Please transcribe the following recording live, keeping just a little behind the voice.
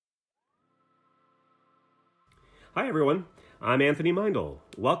Hi, everyone. I'm Anthony Meindl.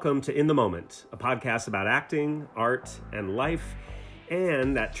 Welcome to In the Moment, a podcast about acting, art, and life,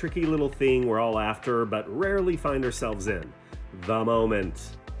 and that tricky little thing we're all after but rarely find ourselves in, the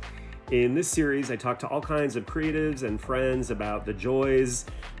moment. In this series, I talk to all kinds of creatives and friends about the joys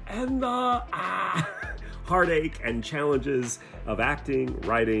and the heartache and challenges of acting,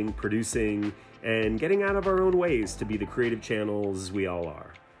 writing, producing, and getting out of our own ways to be the creative channels we all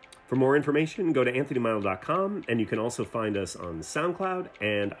are. For more information, go to anthonymeindl.com, and you can also find us on SoundCloud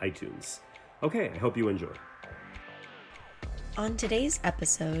and iTunes. Okay, I hope you enjoy. On today's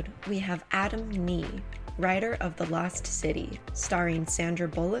episode, we have Adam Nee, writer of The Lost City, starring Sandra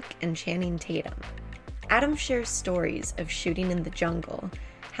Bullock and Channing Tatum. Adam shares stories of shooting in the jungle,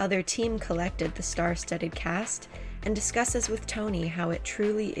 how their team collected the star-studded cast, and discusses with Tony how it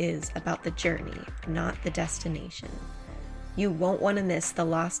truly is about the journey, not the destination. You won't want to miss The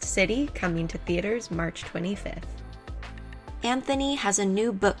Lost City, coming to theaters March 25th. Anthony has a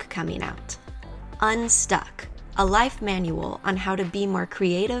new book coming out, Unstuck, a life manual on how to be more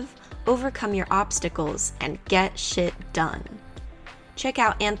creative, overcome your obstacles, and get shit done. Check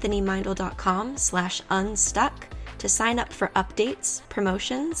out anthonymeindl.com/unstuck to sign up for updates,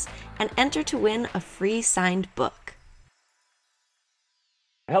 promotions, and enter to win a free signed book.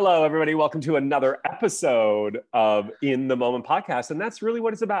 Hello, everybody. Welcome to another episode of In the Moment podcast. And that's really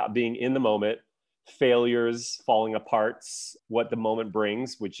what it's about, being in the moment, failures, falling aparts, what the moment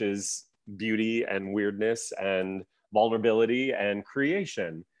brings, which is beauty and weirdness and vulnerability and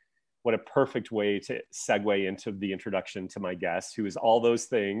creation. What a perfect way to segue into the introduction to my guest, who is all those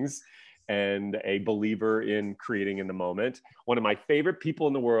things and a believer in creating in the moment. One of my favorite people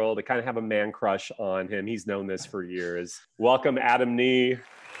in the world. I kind of have a man crush on him. He's known this for years. Welcome, Adam Nee.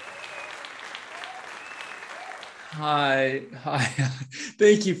 Hi.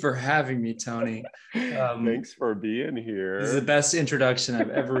 Thank you for having me, Tony. Thanks for being here. This is the best introduction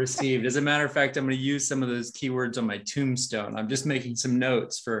I've ever received. As a matter of fact, I'm going to use some of those keywords on my tombstone. I'm just making some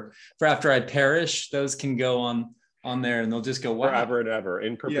notes for after I perish. Those can go on there, and they'll just go, wow. Forever and ever,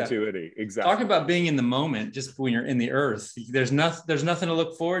 in perpetuity. Yeah. Exactly. Talking about being in the moment, just when you're in the earth, there's nothing to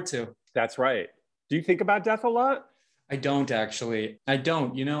look forward to. That's right. Do you think about death a lot? I don't, actually. I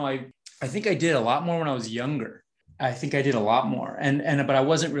don't. I think I did a lot more when I was younger. I think I did a lot more, but I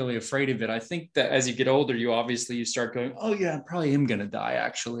wasn't really afraid of it. I think that as you get older, you start going, oh yeah, I probably am going to die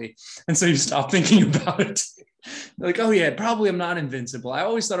actually. And so you stop thinking about it. Like, oh yeah, probably I'm not invincible. I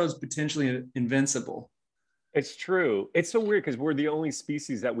always thought I was potentially invincible. It's true. It's so weird because we're the only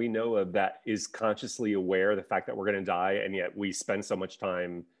species that we know of that is consciously aware of the fact that we're going to die. And yet we spend so much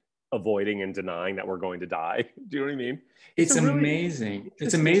time avoiding and denying that we're going to die. Do you know what I mean? It's amazing.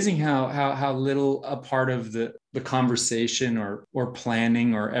 It's amazing how little a part of the conversation or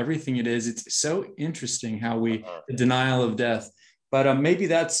planning or everything it is. It's so interesting how the denial of death. But maybe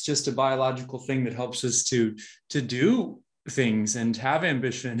that's just a biological thing that helps us to do things and have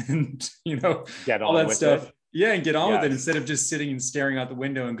ambition and get all that with stuff. It. Yeah, and get on with it instead of just sitting and staring out the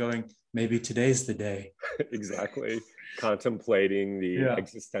window and going, maybe today's the day. Exactly. Contemplating the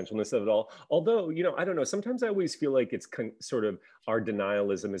existentialness of it all. Although, I don't know, sometimes I always feel like it's sort of our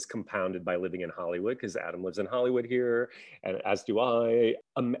denialism is compounded by living in Hollywood, because Adam lives in Hollywood here, and as do I.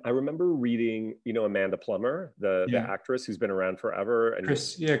 I remember reading, Amanda Plummer, the actress who's been around forever. And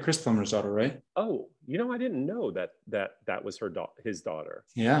Chris Plummer's daughter, right? Oh, I didn't know that was his daughter.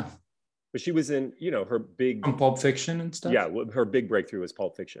 Yeah. But she was in, her big... From Pulp Fiction and stuff? Yeah, her big breakthrough was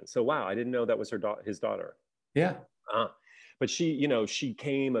Pulp Fiction. So, wow, I didn't know that was his daughter. Yeah. But she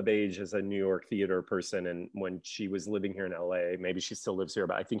came of age as a New York theater person. And when she was living here in LA, maybe she still lives here,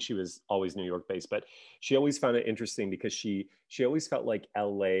 but I think she was always New York based. But she always found it interesting because she always felt like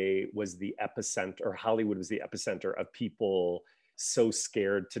LA was the epicenter, or Hollywood was the epicenter of people so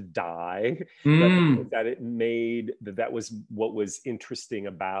scared to die that was what was interesting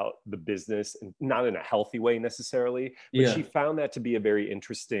about the business, and not in a healthy way necessarily, but she found that to be a very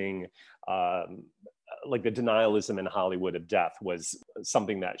interesting, like the denialism in Hollywood of death was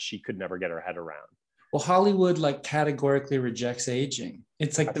something that she could never get her head around. Well, Hollywood categorically rejects aging.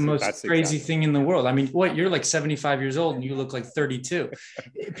 It's the most crazy thing in the world. I mean, you're like 75 years old and you look like 32.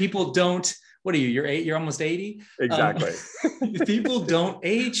 People don't. What are you? You're almost 80? Exactly. People don't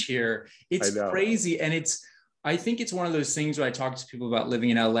age here. It's crazy. And I think it's one of those things where I talk to people about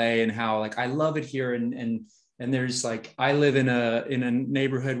living in LA and how I love it here. And there's I live in a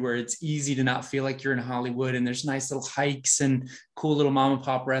neighborhood where it's easy to not feel like you're in Hollywood. And there's nice little hikes and cool little mom and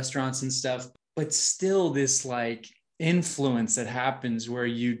pop restaurants and stuff. But still this influence that happens where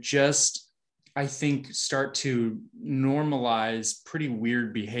you just, I think, start to normalize pretty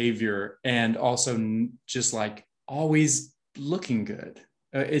weird behavior and also just always looking good.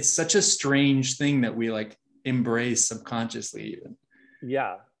 It's such a strange thing that we like embrace subconsciously even.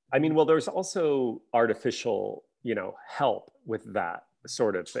 Yeah. I mean, well, there's also artificial, help with that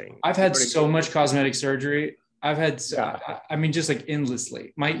sort of thing. I've had so much cosmetic surgery. I've had, I mean, just like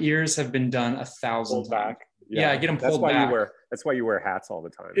endlessly. My ears have been done 1,000 times. Yeah, I get them pulled back. That's why you wear hats all the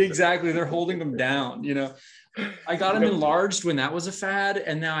time. Exactly. They're holding them down, I got them enlarged when that was a fad.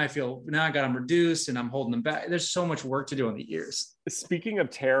 And now I got them reduced and I'm holding them back. There's so much work to do on the ears. Speaking of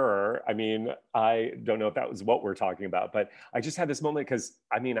terror, I mean, I don't know if that was what we're talking about, but I just had this moment because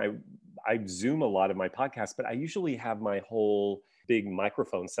I Zoom a lot of my podcasts, but I usually have my whole big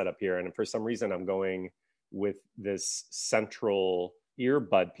microphone set up here. And for some reason, I'm going with this central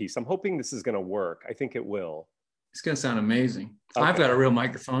earbud piece. I'm hoping this is going to work. I think it will. It's going to sound amazing. Okay. I've got a real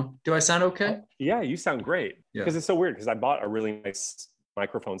microphone. Do I sound okay? Yeah, you sound great. Because it's so weird because I bought a really nice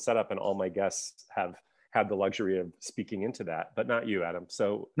microphone setup and all my guests have had the luxury of speaking into that, but not you, Adam.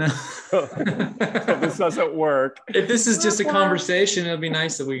 So, so this doesn't work. If this is just a conversation, it'll be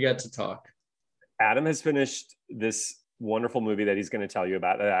nice that we get to talk. Adam has finished this wonderful movie that he's going to tell you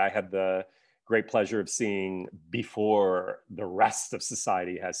about. I had the great pleasure of seeing before the rest of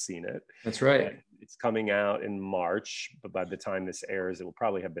society has seen it. That's right. And it's coming out in March, but by the time this airs, it will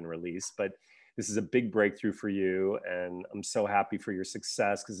probably have been released. But this is a big breakthrough for you, and I'm so happy for your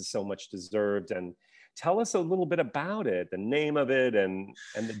success because it's so much deserved. And tell us a little bit about it, the name of it, and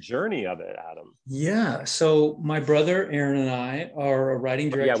the journey of it, Adam. Yeah. So my brother Aaron and I are a writing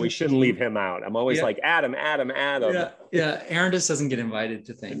director. Yeah, we shouldn't leave him out. I'm always like Adam. Yeah. Aaron just doesn't get invited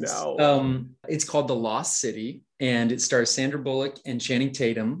to things. No. It's called The Lost City, and it stars Sandra Bullock and Channing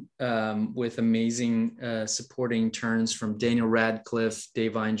Tatum, with amazing supporting turns from Daniel Radcliffe,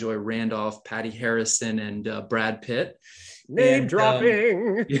 Da'Vine Joy Randolph, Patty Harrison, and Brad Pitt. Name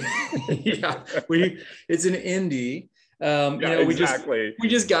dropping. It's an indie. We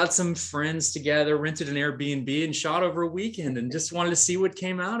just got some friends together, rented an Airbnb, and shot over a weekend, and just wanted to see what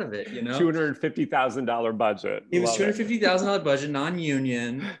came out of it. $250,000 budget. It was $250,000 budget,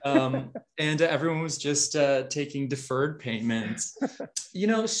 non-union, and everyone was just taking deferred payments.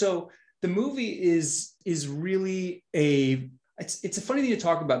 So the movie is really it's a funny thing to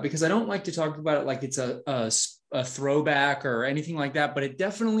talk about because I don't like to talk about it like it's a throwback or anything like that, but it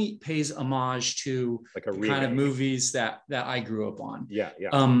definitely pays homage to like the kind of movies that I grew up on. Yeah.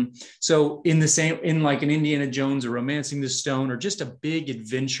 So in like an Indiana Jones or Romancing the Stone, or just a big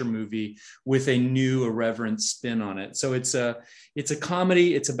adventure movie with a new irreverent spin on it. So it's a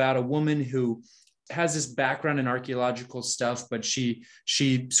comedy. It's about a woman who has this background in archaeological stuff, but she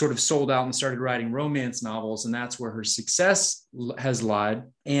sort of sold out and started writing romance novels, and that's where her success has lied.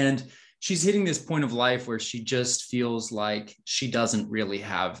 And she's hitting this point of life where she just feels like she doesn't really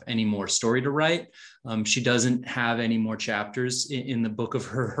have any more story to write. She doesn't have any more chapters in the book of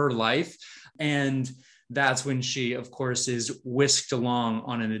her life. And that's when she, of course, is whisked along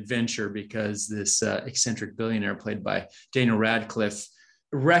on an adventure because this eccentric billionaire played by Daniel Radcliffe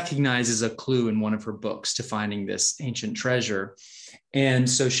recognizes a clue in one of her books to finding this ancient treasure. And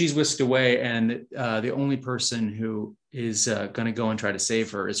so she's whisked away, and the only person who is going to go and try to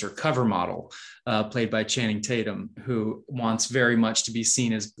save her is her cover model, played by Channing Tatum, who wants very much to be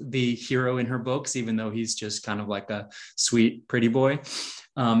seen as the hero in her books, even though he's just kind of like a sweet, pretty boy.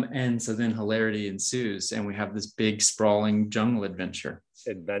 And so then hilarity ensues, and we have this big, sprawling jungle adventure.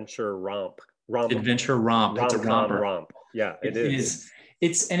 Adventure romp. Adventure romp. It's a romp. Yeah, it is.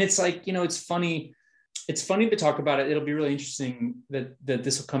 It's like, it's funny. It's funny to talk about it. It'll be really interesting that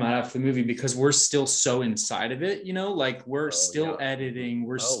this will come out after the movie because we're still so inside of it, like we're still editing.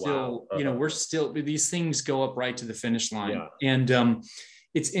 We're we're still, these things go up right to the finish line. Yeah. And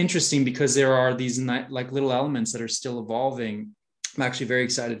it's interesting because there are these like little elements that are still evolving. I'm actually very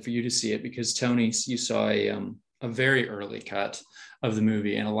excited for you to see it because Tony, you saw a very early cut of the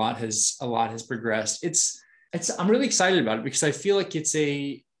movie, and a lot has progressed. I'm really excited about it because I feel like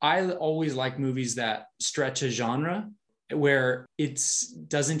I always like movies that stretch a genre where it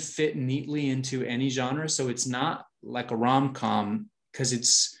doesn't fit neatly into any genre. So it's not like a rom-com because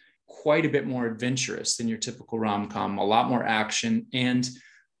it's quite a bit more adventurous than your typical rom-com, a lot more action and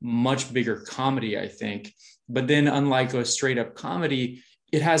much bigger comedy, I think. But then unlike a straight up comedy,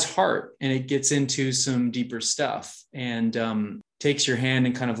 it has heart and it gets into some deeper stuff and takes your hand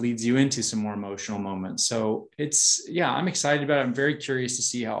and kind of leads you into some more emotional moments. So I'm excited about it. I'm very curious to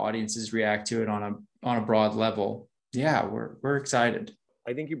see how audiences react to it on a broad level. Yeah, we're excited.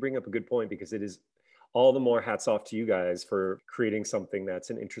 I think you bring up a good point because it is all the more hats off to you guys for creating something that's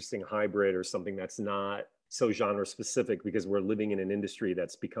an interesting hybrid or something that's not so genre specific, because we're living in an industry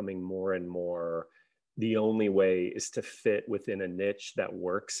that's becoming more and more the only way is to fit within a niche that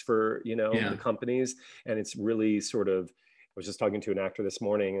works for, the companies. And it's really sort of, I was just talking to an actor this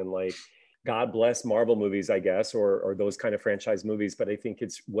morning, and like, God bless Marvel movies, I guess, or those kind of franchise movies. But I think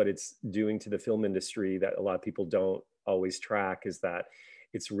it's what it's doing to the film industry that a lot of people don't always track, is that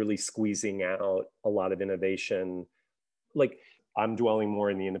it's really squeezing out a lot of innovation. Like, I'm dwelling more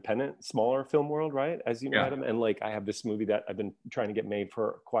in the independent, smaller film world, right? As you know, Adam. And like, I have this movie that I've been trying to get made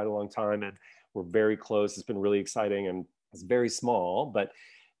for quite a long time, and we're very close. It's been really exciting, and it's very small. But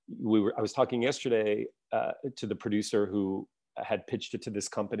I was talking yesterday to the producer who had pitched it to this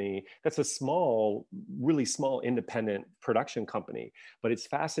company. That's a small, really small independent production company. But it's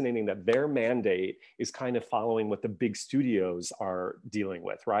fascinating that their mandate is kind of following what the big studios are dealing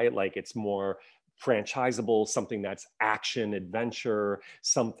with, right? Like, it's more franchisable, something that's action, adventure,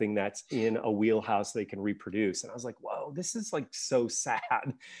 something that's in a wheelhouse they can reproduce. And I was like, whoa, this is like so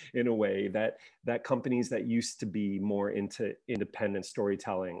sad in a way that companies that used to be more into independent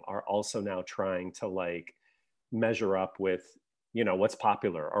storytelling are also now trying to like measure up with, what's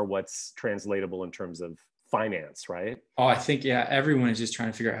popular or what's translatable in terms of finance, right? Oh, I think, everyone is just trying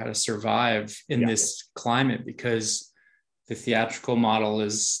to figure out how to survive in this climate, because the theatrical model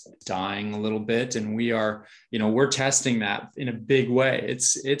is dying a little bit, and we are, we're testing that in a big way.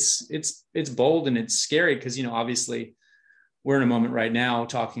 It's bold and it's scary, because, obviously we're in a moment right now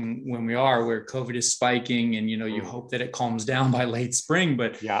talking when we are, where COVID is spiking, and, you hope that it calms down by late spring,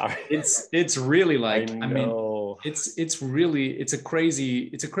 but it's really like, it's a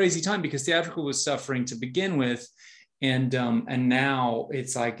crazy time, because theatrical was suffering to begin with. And now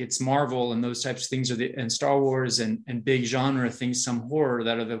it's like, it's Marvel and those types of things and Star Wars and big genre things, some horror,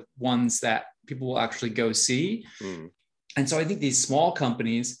 that are the ones that people will actually go see. And so I think these small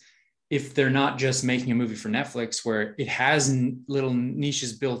companies, if they're not just making a movie for Netflix where it has little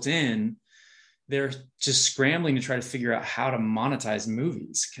niches built in, they're just scrambling to try to figure out how to monetize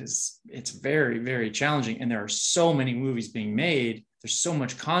movies, because it's very, very challenging. And there are so many movies being made. There's so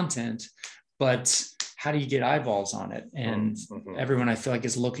much content, but how do you get eyeballs on it? And everyone, I feel like,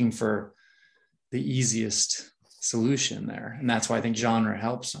 is looking for the easiest solution there. And that's why I think genre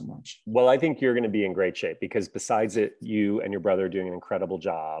helps so much. Well, I think you're going to be in great shape, because besides it, you and your brother are doing an incredible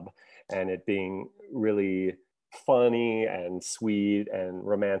job, and it being really funny and sweet and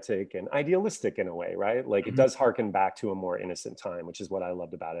romantic and idealistic in a way, right? Like, it does harken back to a more innocent time, which is what I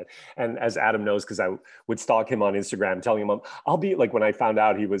loved about it. And as Adam knows, because I would stalk him on Instagram, telling him, I'll be like, when I found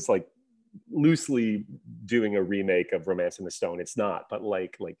out he was like loosely doing a remake of Romance in the Stone, it's not, but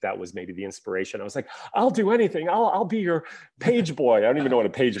like that was maybe the inspiration. I was like, I'll do anything. I'll be your page boy. I don't even know what a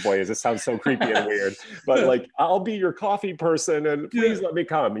page boy is. It sounds so creepy and weird, but like, I'll be your coffee person, and please let me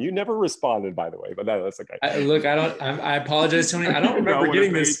come. You never responded, by the way, but that's okay. I apologize, Tony. I don't remember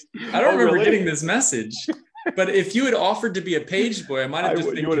getting this. I don't remember getting this message. But if you had offered to be a page boy, I might have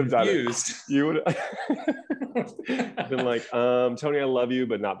just been confused. You would have been like, Tony, I love you,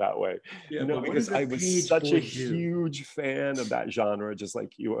 but not that way. Yeah, no, because I was such a huge fan of that genre, just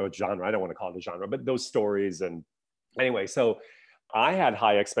like you. Genre, I don't want to call it a genre, but those stories. And anyway, so I had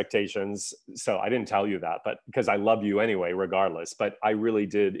high expectations. So I didn't tell you that, but because I love you anyway, regardless. But I really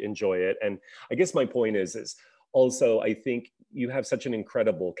did enjoy it. And I guess my point is also, I think you have such an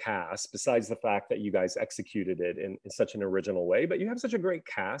incredible cast, besides the fact that you guys executed it in such an original way, but you have such a great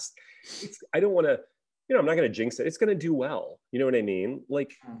cast. I don't want to, I'm not going to jinx it. It's going to do well. You know what I mean?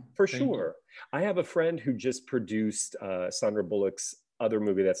 Like, for sure. I have a friend who just produced Sandra Bullock's other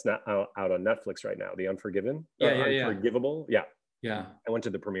movie that's not out on Netflix right now, The Unforgiven. Unforgivable. Yeah. I went to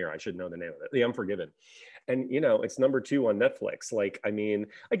the premiere. I should know the name of it. The Unforgiven. And, it's number 2 on Netflix. Like, I mean,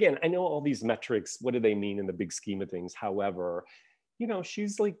 again, I know all these metrics, what do they mean in the big scheme of things? However,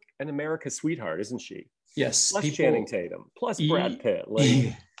 she's like an America's sweetheart, isn't she? Yes. Plus Channing Tatum, plus Brad Pitt.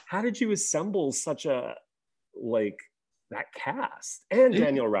 Like, how did you assemble such a, like, that cast? And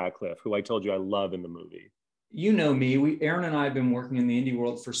Daniel Radcliffe, who I told you I love in the movie. You know me, Aaron and I have been working in the indie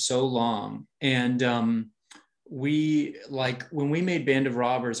world for so long. And, we, like, when we made Band of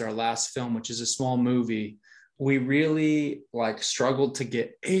Robbers, our last film, which is a small movie, we really struggled to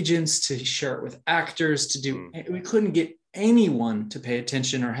get agents to share it with actors to do. We couldn't get anyone to pay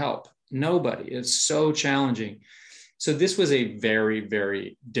attention or help. Nobody. It's so challenging. So this was a very,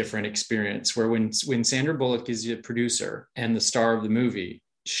 very different experience, where when Sandra Bullock is the producer and the star of the movie,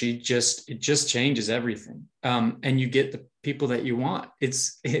 it just changes everything. And you get the people that you want.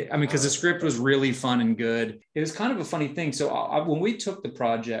 Because the script was really fun and good. It was kind of a funny thing. So when we took the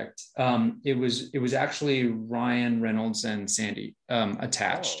project, it was actually Ryan Reynolds and Sandy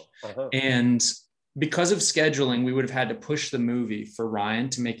attached. And because of scheduling, we would have had to push the movie for Ryan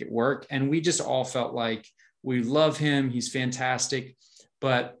to make it work. And we just all felt like we love him. He's fantastic,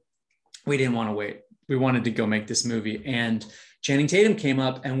 but we didn't want to wait. We wanted to go make this movie. And Channing Tatum came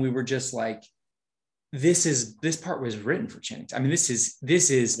up and we were just like, this part was written for Channing. I mean, he is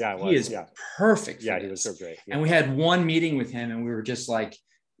perfect. Yeah, he was so great. Yeah. And we had one meeting with him and we were just like,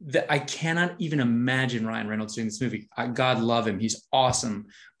 I cannot even imagine Ryan Reynolds doing this movie. God love him. He's awesome.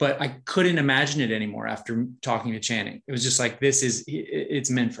 But I couldn't imagine it anymore after talking to Channing. It was just like, it's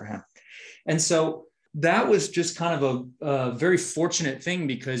meant for him. And so that was just kind of a very fortunate thing,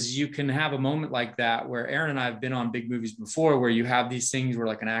 because you can have a moment like that where Aaron and I have been on big movies before, where you have these things where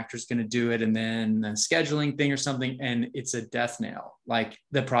like an actor's going to do it and then a scheduling thing or something, and it's a death nail. Like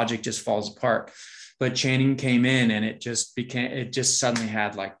the project just falls apart. But Channing came in and it just suddenly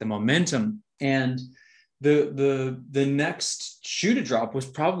had like the momentum. And the next shoe to drop was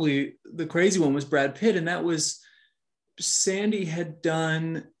probably the crazy one, was Brad Pitt. And that was, Sandy had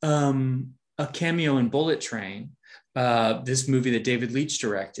done a cameo in Bullet Train, this movie that David Leitch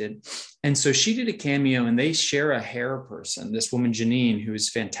directed. And so she did a cameo, and they share a hair person, this woman, Janine, who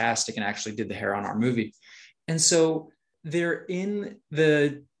is fantastic and actually did the hair on our movie. And so they're in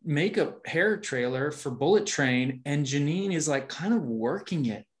the makeup hair trailer for Bullet Train, and Janine is like kind of working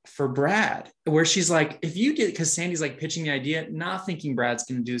it for Brad, where she's like, if you did, because Sandy's like pitching the idea, not thinking Brad's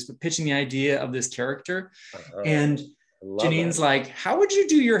going to do this, but pitching the idea of this character. And Janine's like, how would you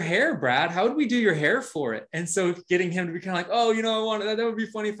do your hair, Brad? How would we do your hair for it? And so getting him to be kind of like, oh, I want that would be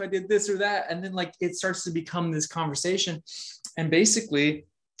funny if I did this or that. And then like it starts to become this conversation. And basically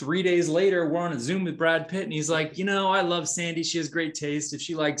 3 days later, we're on a Zoom with Brad Pitt, and he's like, I love Sandy. She has great taste. If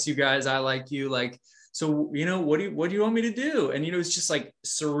she likes you guys, I like you. Like, so, what do you want me to do? And, it's just like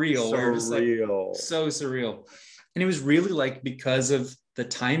surreal. So surreal. And it was really like, because of the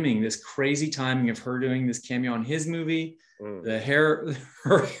timing, this crazy timing of her doing this cameo on his movie, the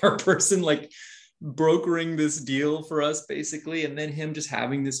her person like brokering this deal for us basically, and then him just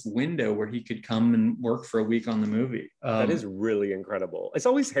having this window where he could come and work for a week on the movie. That is really incredible. It's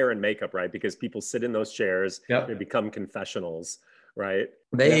always hair and makeup, right? Because people sit in those chairs, They become confessionals, right?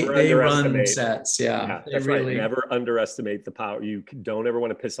 They run sets. Yeah, that's really right. Never underestimate the power. You don't ever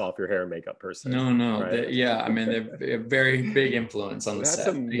want to piss off your hair and makeup person. No. Right? They're a very big influence on the set.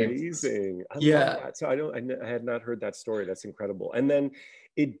 That's amazing. I love that. So I had not heard that story. That's incredible. And then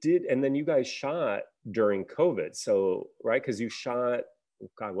you guys shot during COVID. So, right. Cause you shot,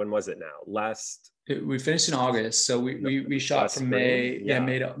 God, when was it now? We finished in August. So we shot from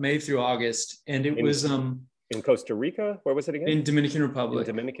May through August. And it was, in Costa Rica? Where was it again? In Dominican Republic.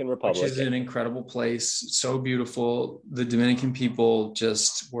 Which is an incredible place. So beautiful. The Dominican people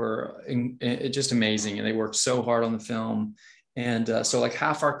just were just amazing. And they worked so hard on the film. And so like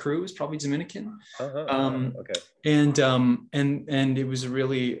half our crew is probably Dominican. Okay. And it was a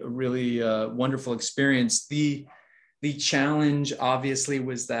really wonderful experience. The challenge obviously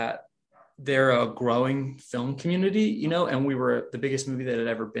was that they're a growing film community, and we were the biggest movie that had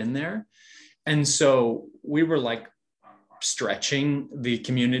ever been there. And so we were like stretching the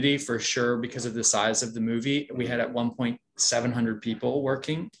community for sure because of the size of the movie. We had at one point 700 people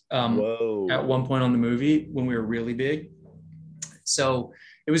working at one point on the movie when we were really big. So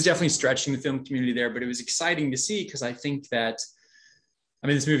it was definitely stretching the film community there, but it was exciting to see, because I think that,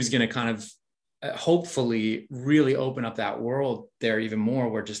 this movie is going to kind of hopefully really open up that world there even more,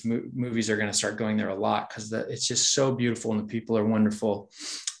 where just movies are going to start going there a lot, because it's just so beautiful and the people are wonderful.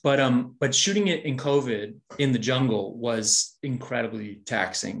 But shooting it in COVID in the jungle was incredibly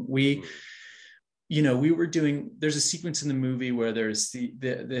taxing. We were there's a sequence in the movie where there's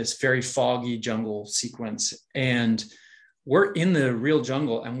this very foggy jungle sequence, and we're in the real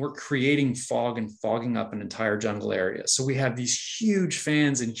jungle and we're creating fog and fogging up an entire jungle area. So we have these huge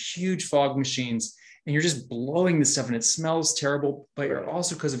fans and huge fog machines, and you're just blowing this stuff and it smells terrible. But you're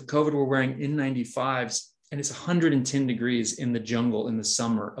also, because of COVID, we're wearing N95s, and it's 110 degrees in the jungle in the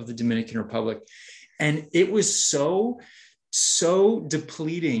summer of the Dominican Republic. And it was so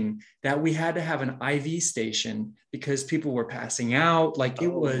depleting that we had to have an IV station because people were passing out. Like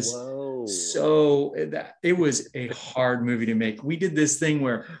it was it was a hard movie to make. We did this thing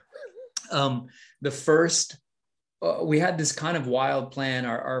where we had this kind of wild plan.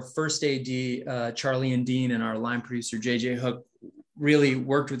 Our first AD, Charlie and Dean, and our line producer, JJ Hook, really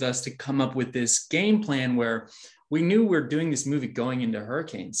worked with us to come up with this game plan where we knew we're doing this movie going into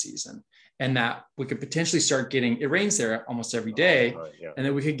hurricane season, and that we could potentially start getting, it rains there almost every day. And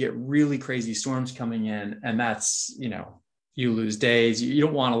then we could get really crazy storms coming in. And that's, you lose days. You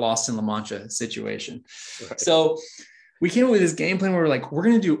don't want a Lost in La Mancha situation. Right. So we came up with this game plan where we're like, we're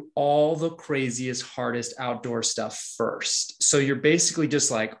going to do all the craziest, hardest outdoor stuff first. So you're basically just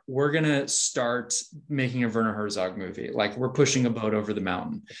like, we're going to start making a Werner Herzog movie. Like we're pushing a boat over the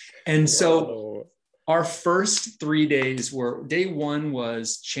mountain. And so our first 3 days were, day one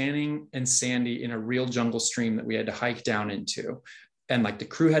was Channing and Sandy in a real jungle stream that we had to hike down into. And like the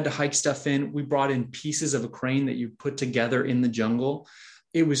crew had to hike stuff in. We brought in pieces of a crane that you put together in the jungle.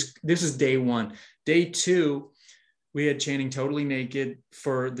 This is day one. Day two, we had Channing totally naked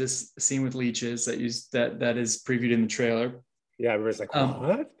for this scene with leeches that is previewed in the trailer. Yeah, everybody's like,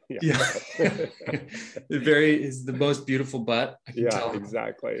 what? Yeah. Is the most beautiful butt. I can tell.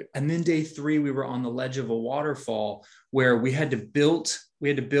 Exactly. And then day three, we were on the ledge of a waterfall where we had to build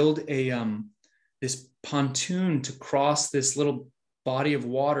a this pontoon to cross this little body of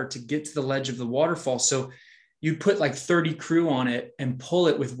water to get to the ledge of the waterfall. So you put like 30 crew on it and pull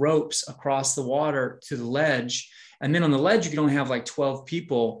it with ropes across the water to the ledge. And then on the ledge, you can only have like 12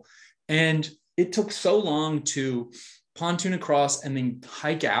 people. And it took so long to pontoon across and then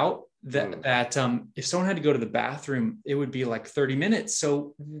hike out that if someone had to go to the bathroom, it would be like 30 minutes.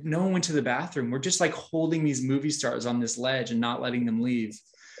 So no one went to the bathroom. We're just like holding these movie stars on this ledge and not letting them leave.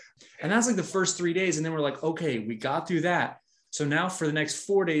 And that's like the first 3 days. And then we're like, okay, we got through that. So now for the next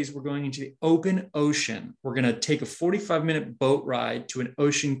 4 days, we're going into the open ocean. We're going to take a 45-minute boat ride to an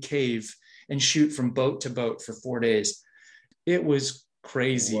ocean cave and shoot from boat to boat for 4 days. It was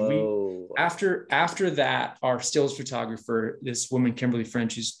crazy. After that, our stills photographer, this woman, Kimberly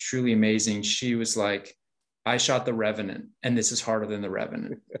French, who's truly amazing. She was like, I shot The Revenant and this is harder than The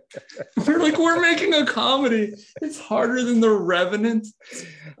Revenant. We're like, we're making a comedy. It's harder than The Revenant.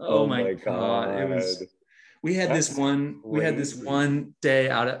 Oh my God. We had this one day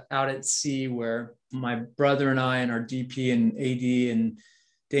out at sea where my brother and I and our DP and AD and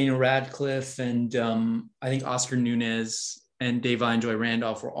Daniel Radcliffe and I think Oscar Nunez and Dave I Enjoy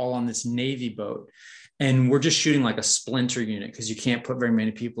Randolph were all on this Navy boat. And we're just shooting like a splinter unit because you can't put very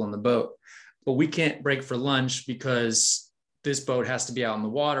many people on the boat. But we can't break for lunch because this boat has to be out in the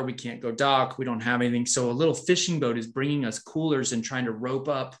water. We can't go dock. We don't have anything. So a little fishing boat is bringing us coolers and trying to rope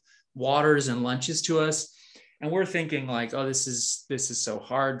up waters and lunches to us. And we're thinking like, oh, this is so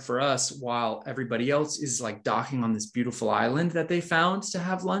hard for us while everybody else is like docking on this beautiful island that they found to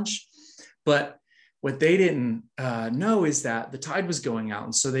have lunch. But what they didn't know is that the tide was going out.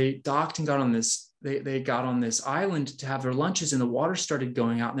 And so they docked and got on this, they got on this island to have their lunches and the water started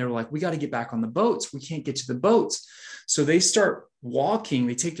going out. And they were like, we got to get back on the boats. We can't get to the boats. So they start walking,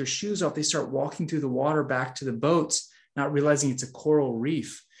 they take their shoes off. They start walking through the water back to the boats, not realizing it's a coral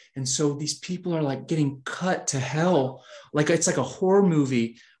reef. And so these people are like getting cut to hell. Like it's like a horror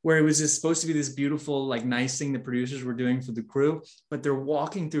movie where it was just supposed to be this beautiful, like nice thing the producers were doing for the crew, but they're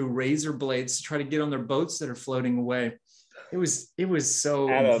walking through razor blades to try to get on their boats that are floating away. It was so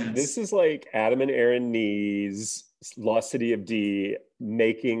Adam, intense. This is like Adam and Aaron Nee's Lost City of D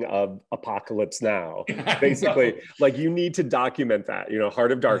making of Apocalypse Now. Basically, like you need to document that,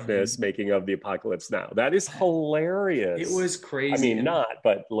 Heart of Darkness making of the Apocalypse Now. That is hilarious. It was crazy. I mean,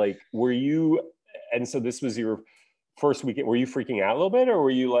 but like, and so this was your first weekend, were you freaking out a little bit or were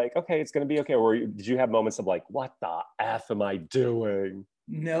you like, okay, it's going to be okay? Or did you have moments of like, what the F am I doing?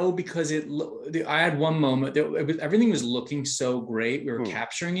 No, because I had one moment that everything was looking so great. We were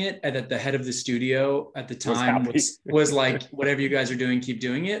capturing it, and at the head of the studio at the time was like, whatever you guys are doing, keep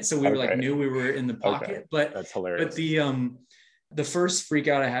doing it. So we were like, knew we were in the pocket, but that's hilarious. But the first freak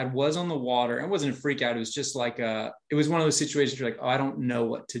out I had was on the water. It wasn't a freak out. It was just like it was one of those situations where you're like, oh, I don't know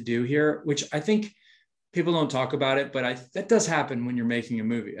what to do here, which I think people don't talk about it, but that does happen when you're making a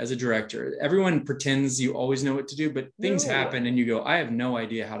movie as a director. Everyone pretends you always know what to do, but things happen and you go, I have no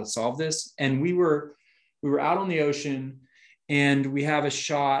idea how to solve this. And we were out on the ocean and we have a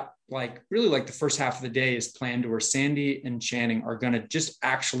shot, like really like the first half of the day is planned where Sandy and Channing are going to just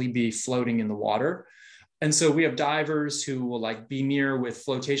actually be floating in the water. And so we have divers who will like be near with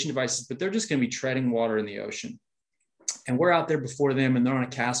flotation devices, but they're just going to be treading water in the ocean. And we're out there before them and they're on a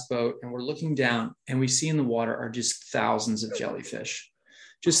cast boat and we're looking down and we see in the water are just thousands of jellyfish,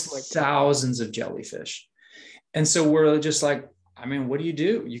 thousands of jellyfish. And so we're just like, I mean, what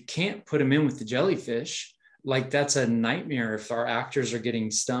do? You can't put them in with the jellyfish. Like that's a nightmare if our actors are getting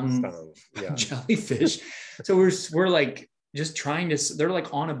stung by jellyfish. So we're like just trying to, they're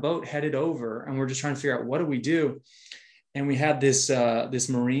like on a boat headed over and we're just trying to figure out what do we do? And we had this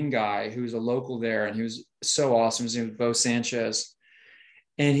Marine guy who's a local there, and he was so awesome. His name was Bo Sanchez.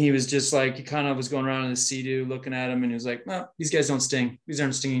 And he was just like, he kind of was going around in the Sea-Doo looking at him, and he was like, no, these guys don't sting. These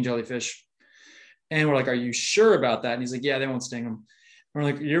aren't stinging jellyfish. And we're like, are you sure about that? And he's like, yeah, they won't sting them. And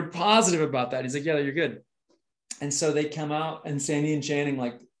we're like, you're positive about that? He's like, yeah, you're good. And so they come out, and Sandy and Channing,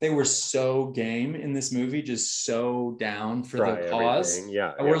 like, they were so game in this movie, just so down for the cause. Everything.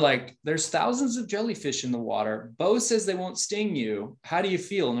 Yeah. And we're like, there's thousands of jellyfish in the water. Bo says they won't sting you. How do you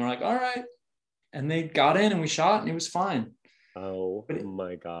feel? And they're like, all right. And they got in and we shot, and it was fine. Oh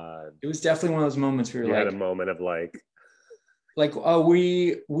my God. It was definitely one of those moments where you had a moment of like, oh,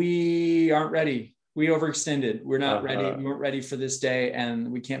 we aren't ready. We overextended. We're not ready. We weren't ready for this day,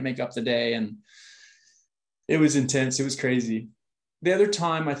 and we can't make up the day. And it was intense. It was crazy. The other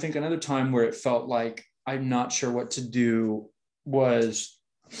time, I think another time where it felt like I'm not sure what to do was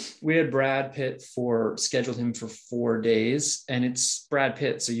we had Brad Pitt scheduled him for 4 days, and it's Brad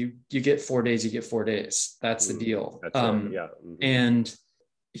Pitt. So you get 4 days, you get 4 days. That's the deal. That's it. Yeah. And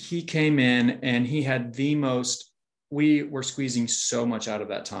he came in and he had we were squeezing so much out of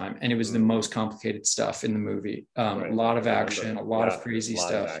that time. And it was the most complicated stuff in the movie. A lot of action, a lot of crazy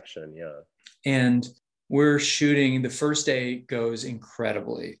stuff. Of action, yeah. And we're shooting. The first day goes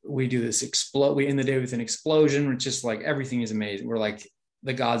incredibly. We do this we end the day with an explosion. We're just like, everything is amazing. We're like,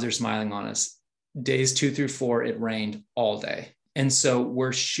 the gods are smiling on us. Days 2 through 4, it rained all day. And so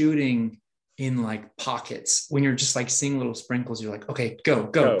we're shooting in like pockets. When you're just like seeing little sprinkles, you're like, okay,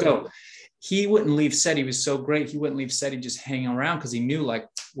 go. He wouldn't leave set. He was so great. He wouldn't leave set. He'd just hang around because he knew like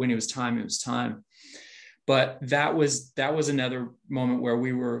when it was time, it was time. But that was another moment where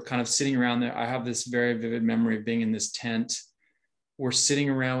we were kind of sitting around there. I have this very vivid memory of being in this tent. We're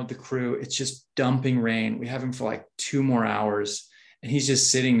sitting around with the crew. It's just dumping rain. We have him for like 2 more hours. And he's just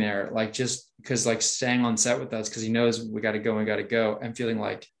sitting there, like, just because like staying on set with us, because he knows we got to go, and feeling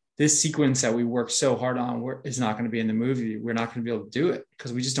like this sequence that we worked so hard on is not going to be in the movie. We're not going to be able to do it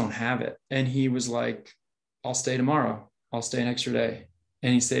because we just don't have it. And he was like, I'll stay tomorrow. I'll stay an extra day.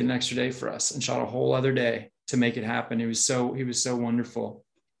 And he stayed an extra day for us and shot a whole other day to make it happen. He was so wonderful.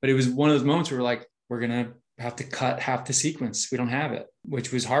 But it was one of those moments where we're like, we're going to have to cut half the sequence. We don't have it,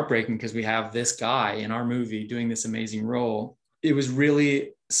 which was heartbreaking because we have this guy in our movie doing this amazing role. It was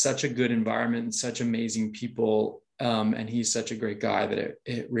really such a good environment and such amazing people. And he's such a great guy that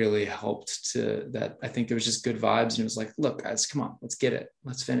it really helped that. I think there was just good vibes, and it was like, look, guys, come on, let's get it.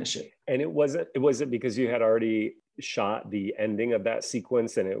 Let's finish it. And it wasn't because you had already shot the ending of that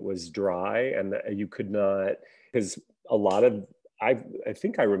sequence and it was dry and you could not, because a lot of, I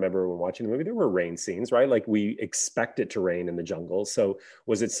think I remember when watching the movie, there were rain scenes, right? Like we expect it to rain in the jungle. So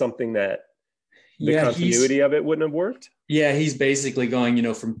was it something that the continuity of it wouldn't have worked? Yeah, he's basically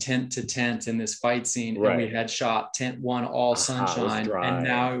going, from tent to tent in this fight scene. Right. And we had shot tent 1 all sunshine, and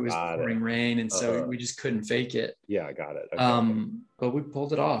now it was pouring rain, and so we just couldn't fake it. Yeah, I got it. Okay. But we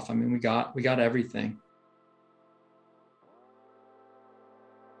pulled it off. I mean, we got everything.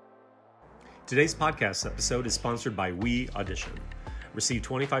 Today's podcast episode is sponsored by We Audition. Receive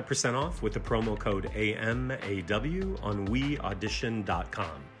 25% off with the promo code AMAW on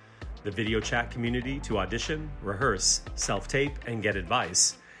weaudition.com. The video chat community to audition, rehearse, self-tape, and get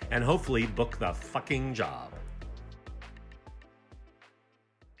advice, and hopefully book the fucking job.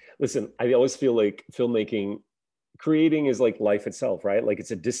 Listen, I always feel like creating is like life itself, right? Like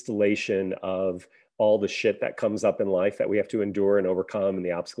it's a distillation of all the shit that comes up in life that we have to endure and overcome and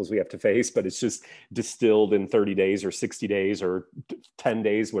the obstacles we have to face, but it's just distilled in 30 days or 60 days or 10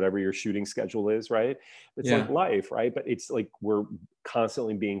 days, whatever your shooting schedule is, right? It's like life, right? But it's like we're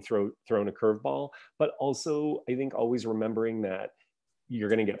constantly being thrown a curveball, but also I think always remembering that you're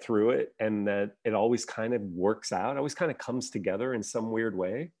going to get through it and that it always kind of works out, always kind of comes together in some weird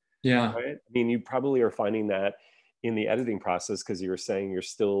way. Yeah. Right? I mean, you probably are finding that in the editing process because you were saying you're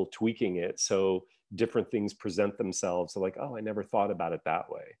still tweaking it. So different things present themselves. So like, oh, I never thought about it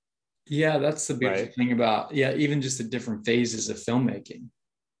that way. Yeah, that's the beautiful thing about, even just the different phases of filmmaking.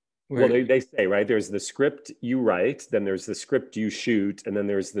 Well, they say, right, there's the script you write, then there's the script you shoot, and then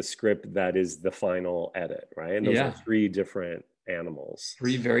there's the script that is the final edit, right? And those are 3 different animals.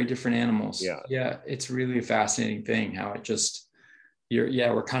 3 very different animals. Yeah. Yeah, it's really a fascinating thing how it just,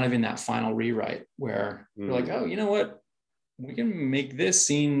 we're kind of in that final rewrite where we're like, oh, you know what? We can make this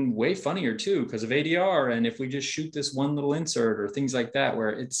scene way funnier too because of ADR, and if we just shoot this one little insert or things like that, where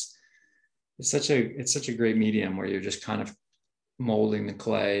it's such a great medium where you're just kind of molding the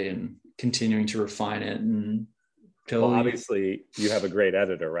clay and continuing to refine it. And obviously you have a great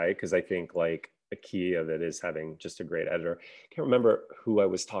editor, right? Because I think like a key of it is having just a great editor. I can't remember who I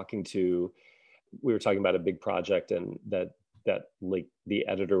was talking to. We were talking about a big project, and that like the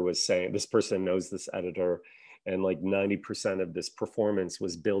editor was saying, this person knows this editor, and like 90% of this performance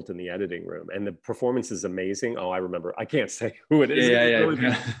was built in the editing room, and the performance is amazing. Oh, I remember, I can't say who it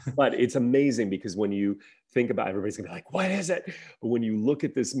is, but it's amazing because when you think about, everybody's gonna be like, what is it? But when you look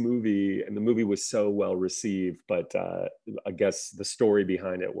at this movie, and the movie was so well received, but I guess the story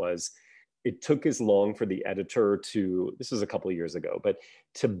behind it was, it took as long for the editor to, this was a couple of years ago, but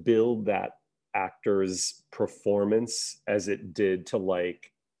to build that actor's performance as it did to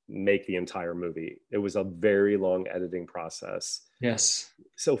like make the entire movie. It was a very long editing process. Yes.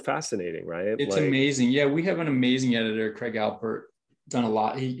 So fascinating, right? It's like, amazing. Yeah, we have an amazing editor, Craig Alpert, done a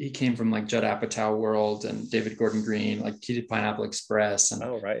lot. He came from like Judd Apatow world and David Gordon Green, like he did Pineapple Express. And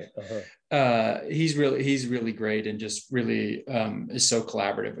he's really great, and just really is so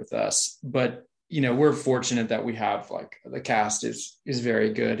collaborative with us. But we're fortunate that we have, like, the cast is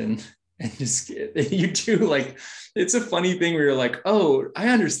very good, and just, you do, like, it's a funny thing where you're like, oh, I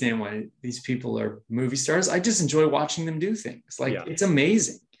understand why these people are movie stars. I just enjoy watching them do things. Like, It's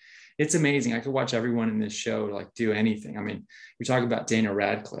amazing. It's amazing. I could watch everyone in this show like do anything. I mean, we talk about Daniel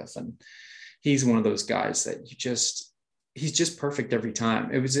Radcliffe, and he's one of those guys that he's just perfect every time.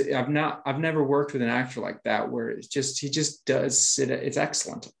 I've never worked with an actor like that, where he just does it. It's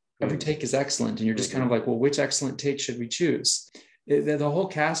excellent. Every take is excellent. And you're just kind of like, well, which excellent take should we choose? The whole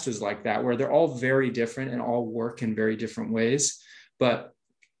cast was like that, where they're all very different and all work in very different ways. But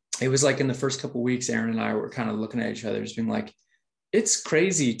it was like in the first couple of weeks, Aaron and I were kind of looking at each other, just being like, it's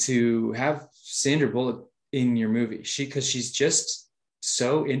crazy to have Sandra Bullock in your movie. Because she's just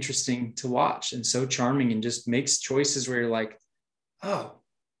so interesting to watch and so charming, and just makes choices where you're like, oh,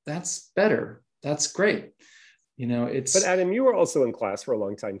 that's better. That's great. But Adam, you were also in class for a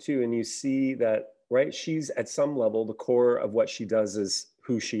long time too. And you see that, right? She's at some level, the core of what she does is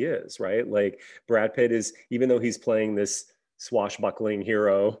who she is, right? Like Brad Pitt is, even though he's playing this swashbuckling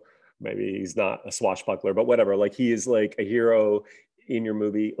hero, maybe he's not a swashbuckler, but whatever, like he is like a hero in your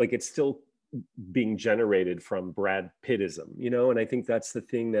movie, like it's still being generated from Brad Pittism, and I think that's the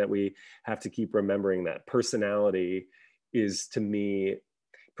thing that we have to keep remembering, that personality is, to me,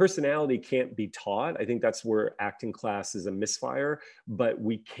 personality can't be taught. I think that's where acting class is a misfire, but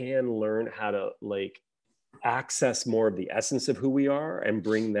we can learn how to like access more of the essence of who we are and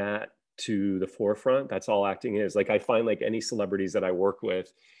bring that to the forefront. That's all acting is. Like I find, like any celebrities that I work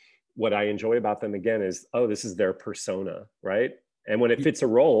with, what I enjoy about them again is, oh, this is their persona, right? And when it fits a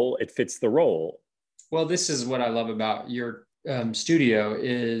role, it fits the role. Well, this is what I love about your studio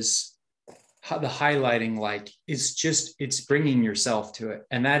is the highlighting, like, it's bringing yourself to it.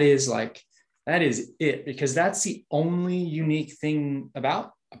 And that is it, because that's the only unique thing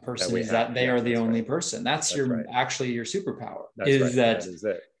about a person, is that they are the only person. That's actually your superpower. That is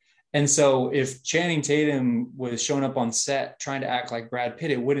it. And so if Channing Tatum was showing up on set trying to act like Brad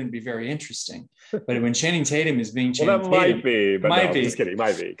Pitt, it wouldn't be very interesting. But when Channing Tatum is being Channing Tatum, might be, but no, just kidding,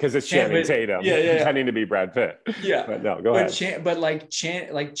 might be, because it's Channing Tatum pretending to be Brad Pitt. Yeah, but no, go ahead. But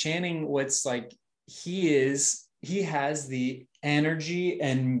Channing, what's like, he has the energy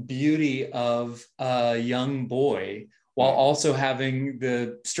and beauty of a young boy, while also having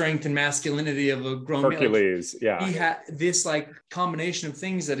the strength and masculinity of a grown Hercules. He had this like combination of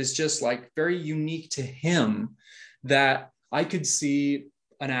things that is just like very unique to him, that I could see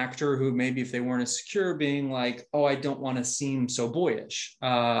an actor who maybe, if they weren't as secure, being like, oh, I don't want to seem so boyish.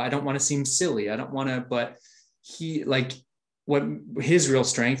 I don't want to seem silly. I don't want to, but he, like, what his real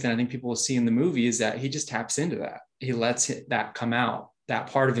strength, and I think people will see in the movie, is that he just taps into that. He lets that come out, that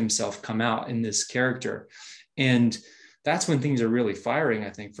part of himself come out in this character. And that's when things are really firing,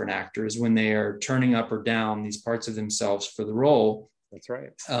 I think, for an actor, is when they are turning up or down these parts of themselves for the role. That's right.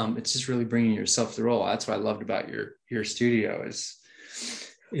 It's just really bringing yourself to the role. That's what I loved about your studio is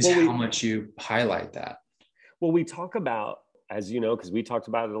how much you highlight that. Well, we talk about, as you know, because we talked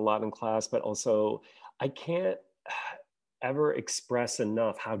about it a lot in class, but also I can't ever express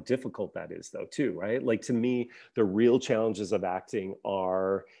enough how difficult that is, though, too, right? Like, to me, the real challenges of acting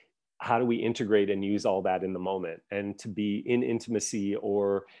are, how do we integrate and use all that in the moment, and to be in intimacy,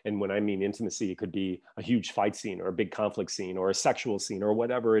 and when I mean intimacy, it could be a huge fight scene or a big conflict scene or a sexual scene or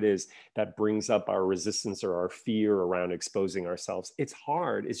whatever it is that brings up our resistance or our fear around exposing ourselves. It's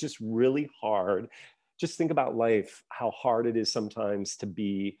hard. It's just really hard. Just think about life, how hard it is sometimes to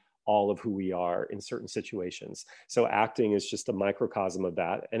be all of who we are in certain situations. So acting is just a microcosm of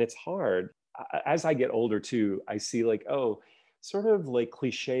that. And it's hard. As I get older too, I see like, oh, sort of like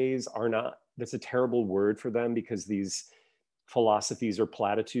cliches are not, that's a terrible word for them, because these philosophies or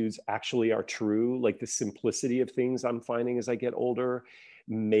platitudes actually are true. Like the simplicity of things, I'm finding as I get older,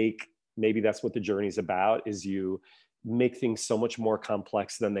 maybe that's what the journey's about, is you make things so much more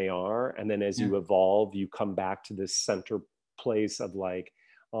complex than they are. And then as you evolve, you come back to this center place of like,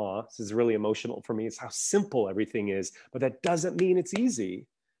 oh, this is really emotional for me. It's how simple everything is, but that doesn't mean it's easy.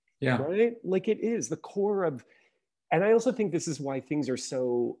 Yeah. Right? Like it is the core of, and I also think this is why things are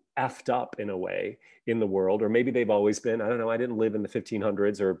so effed up in a way in the world, or maybe they've always been. I don't know. I didn't live in the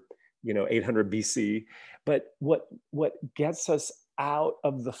 1500s or, 800 BC, but what gets us out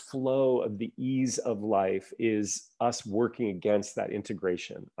of the flow of the ease of life is us working against that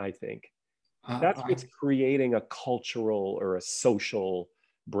integration. I think that's what's creating a cultural or a social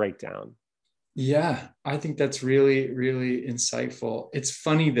breakdown. Yeah, I think that's really, really insightful. It's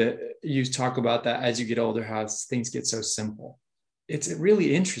funny that you talk about that as you get older, how things get so simple. It's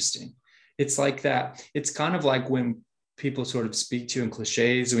really interesting. It's like that. It's kind of like when people sort of speak to you in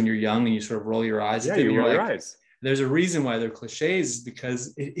cliches when you're young and you sort of roll your eyes at them. You roll your eyes. There's a reason why they're cliches,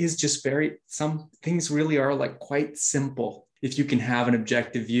 because it is just some things really are like quite simple if you can have an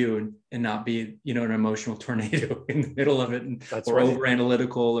objective view and not be, an emotional tornado in the middle of it or over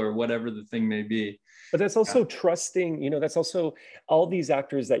analytical or whatever the thing may be. But that's also trusting, that's also all these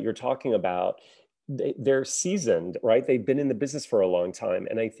actors that you're talking about, they're seasoned, right? They've been in the business for a long time.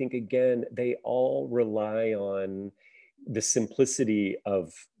 And I think, again, they all rely on the simplicity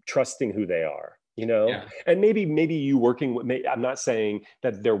of trusting who they are. And maybe you working with me, I'm not saying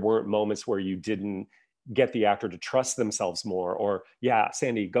that there weren't moments where you didn't get the actor to trust themselves more, or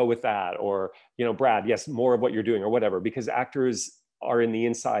Sandy, go with that, or Brad, yes, more of what you're doing, or whatever, because actors are in the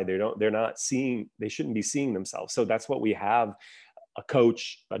inside. They shouldn't be seeing themselves. So that's what we have: a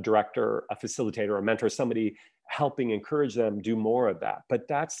coach, a director, a facilitator, a mentor, somebody helping encourage them do more of that. But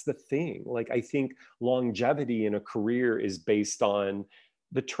that's the thing. Like, I think longevity in a career is based on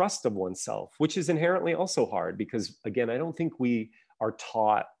the trust of oneself, which is inherently also hard because, again, I don't think we are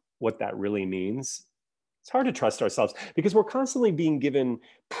taught what that really means. It's hard to trust ourselves because we're constantly being given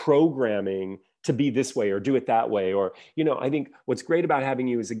programming to be this way or do it that way. Or, I think what's great about having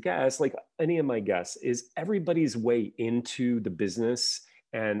you as a guest, like any of my guests, is everybody's way into the business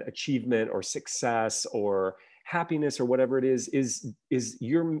and achievement or success or happiness or whatever it is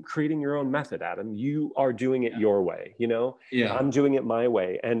you're creating your own method, Adam. You are doing it your way, I'm doing it my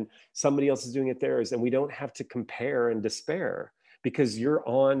way, and somebody else is doing it theirs. And we don't have to compare and despair because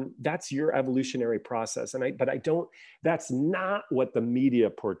that's your evolutionary process. That's not what the media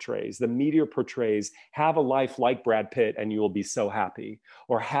portrays. The media portrays, have a life like Brad Pitt and you will be so happy,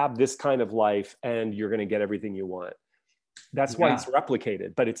 or have this kind of life and you're going to get everything you want. That's why it's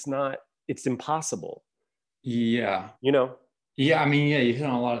replicated, but it's impossible. Yeah. Yeah. I mean, you hit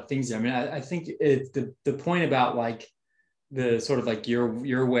on a lot of things there. I mean, I think the point about like the sort of like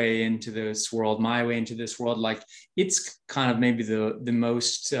your way into this world, my way into this world, like it's kind of maybe the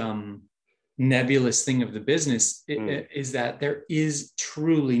most nebulous thing of the business is that there is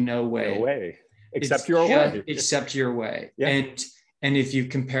truly no way except your way. Yeah. And if you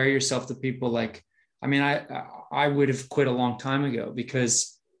compare yourself to people like, I mean, I would have quit a long time ago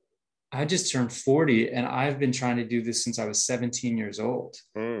because I just turned 40 and I've been trying to do this since I was 17 years old.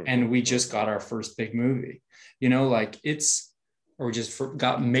 And we just got our first big movie, made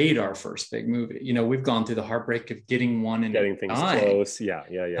our first big movie. We've gone through the heartbreak of getting one and getting things close. Yeah.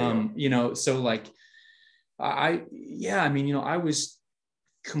 So like, I was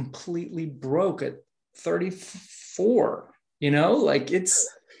completely broke at 34, like it's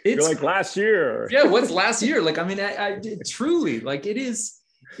you're like last year. Yeah. What's last year? Like, I mean, I truly like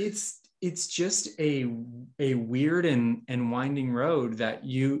it's just a weird and winding road that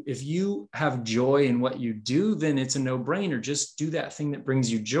if you have joy in what you do, then it's a no-brainer. Just do that thing that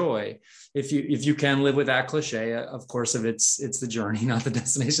brings you joy. If you can live with that cliche, of course, it's the journey, not the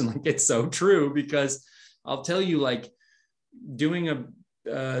destination. Like, it's so true, because I'll tell you, like, doing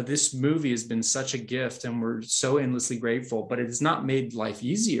this movie has been such a gift and we're so endlessly grateful, but it has not made life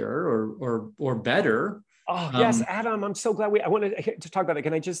easier or better. Oh, yes, Adam, I'm so glad I wanted to talk about it.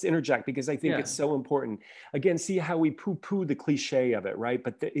 Can I just interject? Because I think it's so important. Again, see how we poo-poo the cliche of it, right?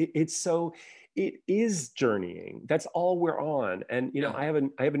 But it is journeying. That's all we're on. And, I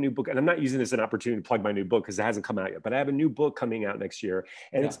have a new book, and I'm not using this as an opportunity to plug my new book because it hasn't come out yet, but I have a new book coming out next year.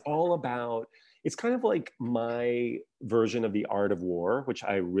 And it's all about, it's kind of like my version of The Art of War, which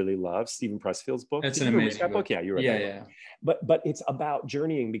I really love, Stephen Pressfield's book. That's an amazing book. Yeah, you read that book. But it's about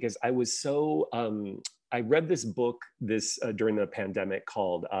journeying because I was so... I read this book during the pandemic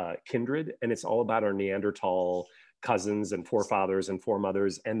called Kindred, and it's all about our Neanderthal cousins and forefathers and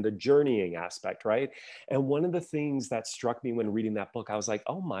foremothers, and the journeying aspect, right? And one of the things that struck me when reading that book, I was like,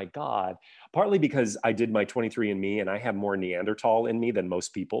 oh my God, partly because I did my 23andMe and I have more Neanderthal in me than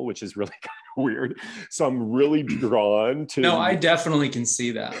most people, which is really kind of weird. So I'm really drawn to... No, I definitely can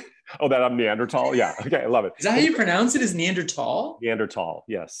see that. Oh, that I'm Neanderthal? Yeah. Okay, I love it. Is that how you pronounce it? Is Neanderthal? Neanderthal,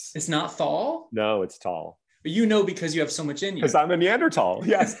 yes. It's not thal? No, it's tall. But you know, because you have so much in you. Because I'm a Neanderthal,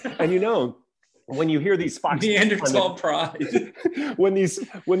 yes. And you know, when you hear these Fox Neanderthal pride. when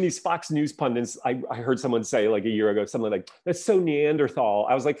these Fox News pundits, I heard someone say like a year ago, something like, that's so Neanderthal.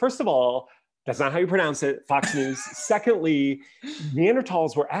 I was like, first of all, that's not how you pronounce it, Fox News. Secondly,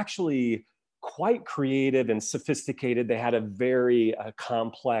 Neanderthals were actually quite creative and sophisticated. They had a very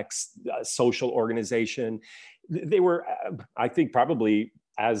complex social organization. They were, I think, probably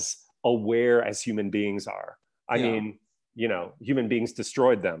as aware as human beings are. I mean, you know, human beings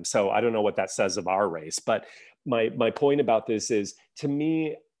destroyed them. So I don't know what that says of our race. But my point about this is, to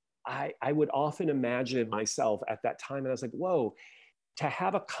me, I would often imagine myself at that time, and I was like, whoa, to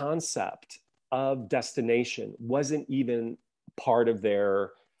have a concept of destination wasn't even part of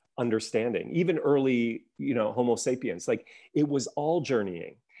their understanding. Even early, you know, Homo sapiens, like it was all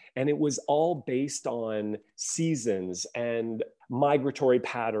journeying. And it was all based on seasons and migratory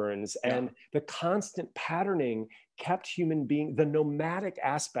patterns, and the constant patterning kept human being, the nomadic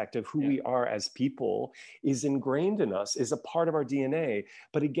aspect of who we are as people is ingrained in us, is a part of our DNA.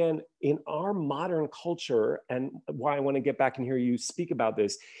 But again, in our modern culture, and why I want to get back and hear you speak about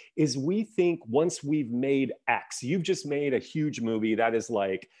this, is we think once we've made X, you've just made a huge movie that is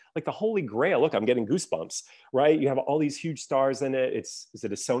like the holy grail. Look, I'm getting goosebumps, right? You have all these huge stars in it. Is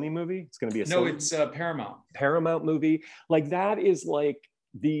it a Sony movie? It's going to be a No, Sony? it's Paramount. Paramount movie. Like that is like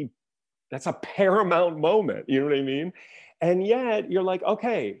that's a paramount moment. You know what I mean? And yet you're like,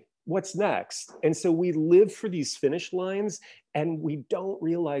 okay, what's next? And so we live for these finish lines, and we don't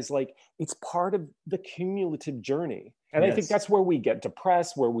realize like it's part of the cumulative journey. And I think that's where we get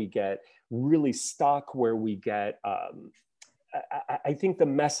depressed, where we get really stuck, where we get, I think the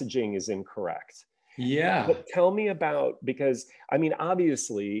messaging is incorrect. Yeah. But tell me about, because I mean,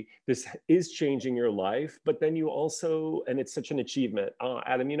 obviously this is changing your life, but then you also, and it's such an achievement.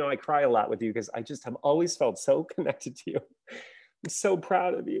 Adam, you know, I cry a lot with you because I just have always felt so connected to you. I'm so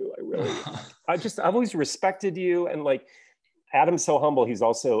proud of you. I've always respected you. And like, Adam's so humble. He's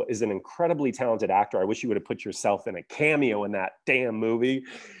also is an incredibly talented actor. I wish you would have put yourself in a cameo in that damn movie.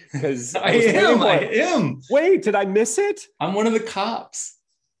 Because I am. Wait, did I miss it? I'm one of the cops.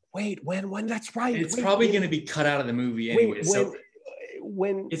 Wait, when? That's right. It's probably going to be cut out of the movie anyway.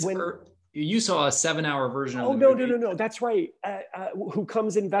 When you saw a 7-hour version of the movie. No. No. That's right. Who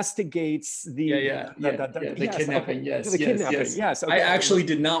comes investigates the kidnapping. Yes. The kidnapping. Yes. Okay. I actually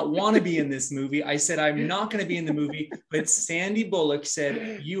did not want to be in this movie. I said, I'm not going to be in the movie, but Sandy Bullock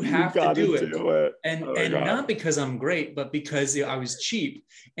said, you have to do it. And not because I'm great, but because I was cheap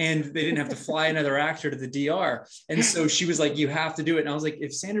and they didn't have to fly another actor to the DR. And so she was like, you have to do it. And I was like,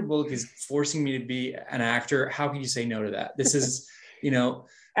 if Sandra Bullock is forcing me to be an actor, how can you say no to that? This is, you know,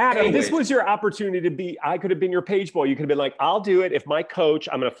 Adam, this was your opportunity to be, I could have been your page boy. You could have been like, I'll do it. If my coach,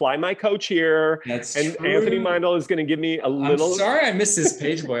 I'm going to fly my coach here. That's and true. Anthony Meindl is going to give me a little. I'm sorry I missed this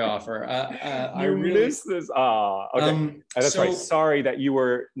page boy offer. I missed this. Okay. That's right. Sorry that you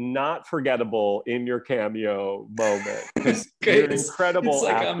were not forgettable in your cameo moment. Because you're an incredible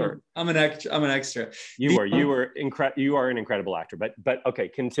actor. I'm an extra. You are an incredible actor. But okay,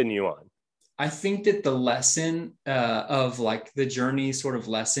 continue on. I think that the lesson of like the journey sort of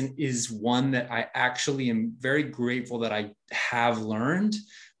lesson is one that I actually am very grateful that I have learned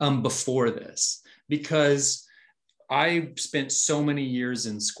before this, because I spent so many years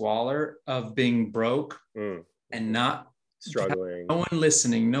in squalor of being broke and not struggling, no one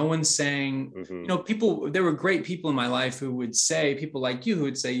listening, no one saying, you know, there were great people in my life who would say, people like you who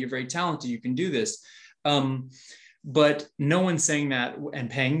would say, you're very talented, you can do this. But no one's saying that and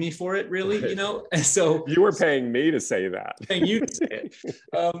paying me for it, really, you know? And so you were paying me to say that. Paying you to say it.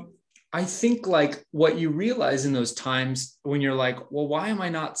 I think like what you realize in those times when you're like, well, why am I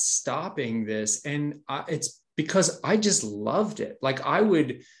not stopping this? And it's because I just loved it. Like I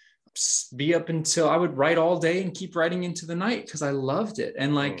would be up until I would write all day and keep writing into the night because I loved it.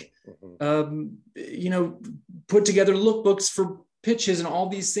 And like, you know, put together lookbooks for pitches and all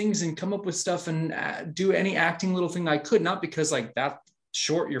these things and come up with stuff and do any acting little thing I could, not because like that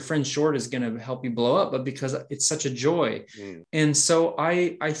your friend Short is going to help you blow up, but because it's such a joy. And so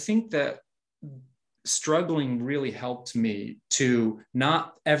I think that struggling really helped me to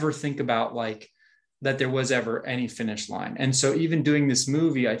not ever think about like that there was ever any finish line. And so even doing this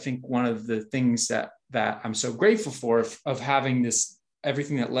movie, I think one of the things that that I'm so grateful for of having this,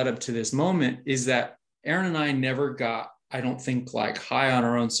 everything that led up to this moment, is that Aaron and I never got, I don't think, like high on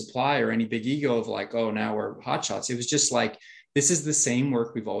our own supply or any big ego of like, oh, now we're hotshots. It was just like, this is the same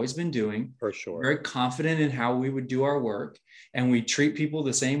work we've always been doing. For sure. Very confident in how we would do our work. And we treat people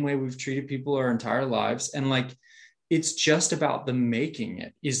the same way we've treated people our entire lives. And like, it's just about the making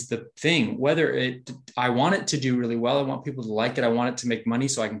it is the thing. Whether I want it to do really well. I want people to like it. I want it to make money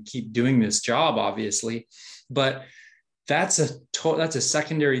so I can keep doing this job, obviously. But that's a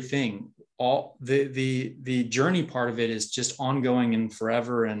secondary thing. All the journey part of it is just ongoing and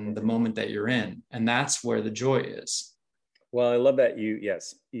forever, and the moment that you're in. And that's where the joy is. Well, I love that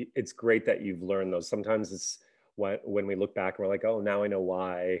it's great that you've learned those. Sometimes it's when we look back, we're like, oh, now I know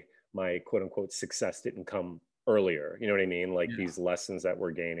why my quote unquote success didn't come earlier. You know what I mean? Like these lessons that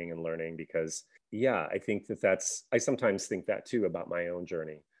we're gaining and learning, because I think I sometimes think that too about my own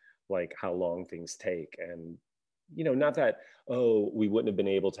journey, like how long things take. And, not that, we wouldn't have been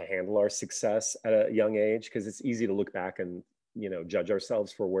able to handle our success at a young age, because it's easy to look back and, judge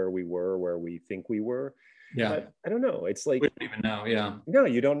ourselves for where we were, where we think we were. Yeah. But I don't know. It's like, we don't even know. Yeah. No,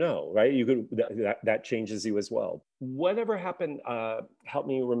 you don't know, right? You could, that changes you as well. Whatever happened, help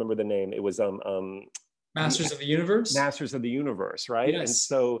me remember the name. It was, Masters of the Universe? Masters of the Universe, right?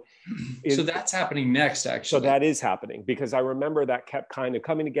 Yes. And so that's happening next, actually. So that is happening, because I remember that kept kind of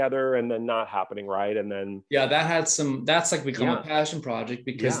coming together and then not happening, right? And then that's like become a passion project,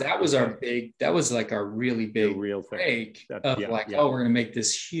 because that was like our really big real thing. Break of we're going to make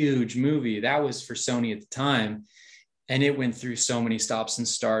this huge movie. That was for Sony at the time. And it went through so many stops and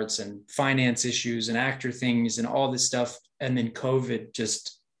starts and finance issues and actor things and all this stuff. And then COVID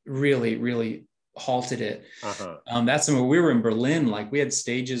just really, really halted it. That's when we were in Berlin, like we had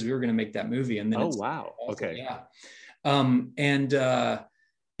stages, we were going to make that movie, and then okay.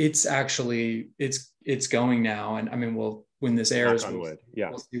 It's actually it's going now, and I mean, when this airs, we'll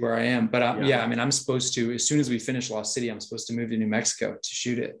see where I am, but I mean, I'm supposed to, as soon as we finish Lost City, I'm supposed to move to New Mexico to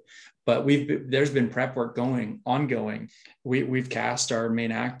shoot it. But there's been prep work ongoing. We've cast our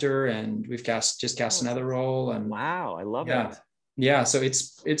main actor, and we've cast another role, and wow, I love it. Yeah, so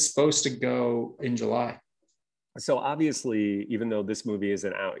it's supposed to go in July. So obviously, even though this movie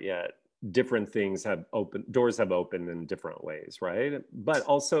isn't out yet, different things doors have opened in different ways, right? But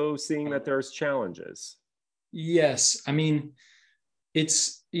also seeing that there's challenges. Yes, I mean,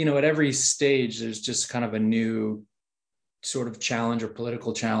 it's, at every stage, there's just kind of a new sort of challenge or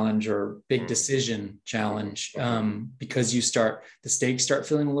political challenge or big decision challenge, because the stakes start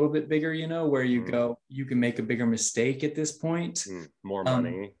feeling a little bit bigger, where you go, you can make a bigger mistake at this point. More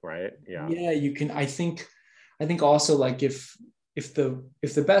money, right? Yeah, you can. I think also, like, if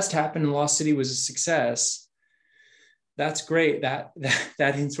the best happened and Lost City was a success, that's great. That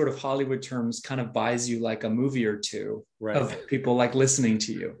in sort of Hollywood terms kind of buys you like a movie or two of people like listening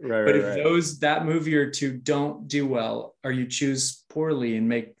to you. But if that movie or two don't do well, or you choose poorly and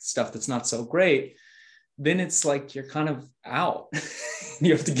make stuff that's not so great, then it's like you're kind of out.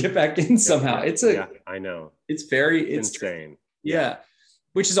 You have to get back in somehow. I know. It's insane. Yeah.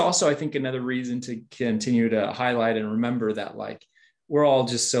 Which is also, I think, another reason to continue to highlight and remember that, like, we're all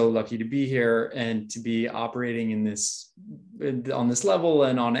just so lucky to be here and to be operating on this level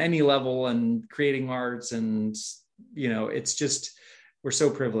and on any level and creating arts. And, it's just, we're so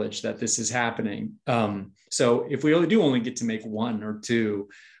privileged that this is happening. So if we only get to make one or two,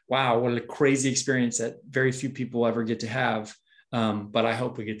 wow, what a crazy experience that very few people ever get to have. But I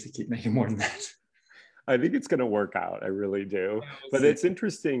hope we get to keep making more than that. I think it's going to work out. I really do. But it's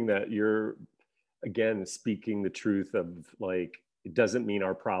interesting that you're, again, speaking the truth of, like, it doesn't mean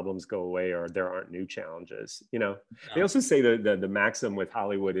our problems go away or there aren't new challenges. They also say the maxim with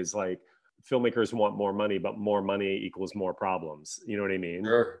Hollywood is like, filmmakers want more money, but more money equals more problems. You know what I mean?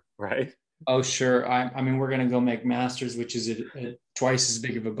 Sure. Right? Oh, sure. I mean, we're going to go make Masters, which is twice as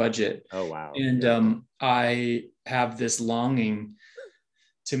big of a budget. Oh, wow. And I have this longing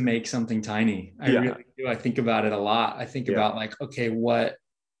to make something tiny. I really do. I think about it a lot. I think about, like, okay, what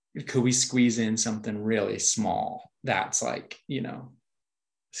could we squeeze in something really small that's like,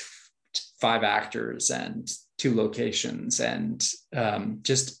 5 actors and 2 locations and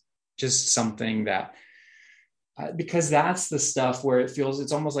just something that, because that's the stuff where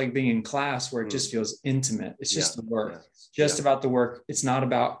it's almost like being in class, where it just feels intimate. It's just the work, about the work. It's not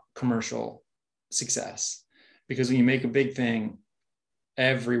about commercial success, because when you make a big thing,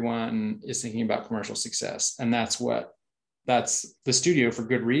 everyone is thinking about commercial success. And that's the studio, for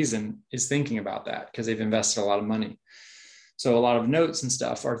good reason, is thinking about that, because they've invested a lot of money. So a lot of notes and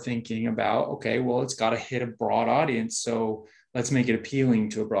stuff are thinking about, okay, well, it's got to hit a broad audience. So let's make it appealing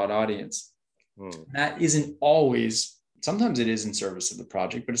to a broad audience. That isn't always, sometimes it is in service of the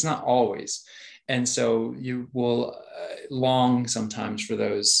project, but it's not always. And so you will long sometimes for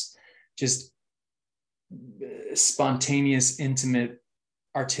those just spontaneous, intimate,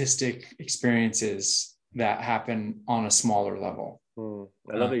 artistic experiences that happen on a smaller level.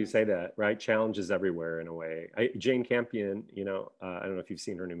 I love that you say that, right? Challenges everywhere in a way. Jane Campion, you know, I don't know if you've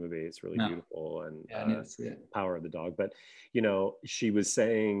seen her new movie. It's really beautiful, and Power of the Dog. But, you know, she was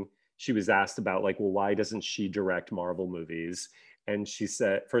saying, she was asked about like, well, why doesn't she direct Marvel movies? And she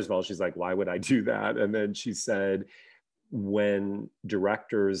said, first of all, she's like, why would I do that? And then she said, when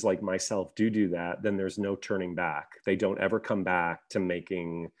directors like myself do that, then there's no turning back. They don't ever come back to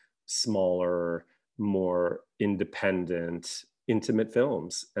making smaller, more independent, intimate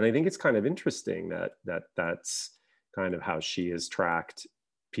films. And I think it's kind of interesting that's kind of how she has tracked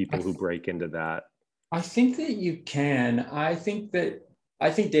people who break into that. I think that you can. I think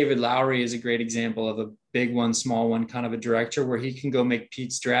David Lowery is a great example of a big one, small one kind of a director, where he can go make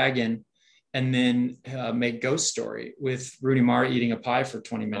Pete's Dragon and then make Ghost Story with Rooney Mara eating a pie for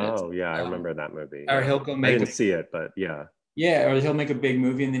 20 minutes. Oh yeah, I remember that movie. Or he'll go make I didn't see it, but yeah. Yeah, or he'll make a big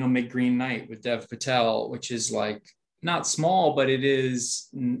movie and then he'll make Green Knight with Dev Patel, which is like not small, but it is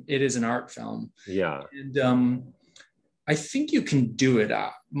an art film. Yeah. And I think you can do it.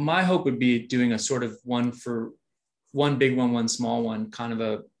 My hope would be doing a sort of one big one, one small one kind of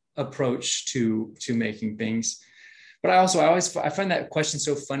a approach to making things. But I find that question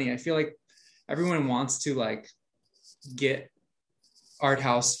so funny. I feel like everyone wants to like get art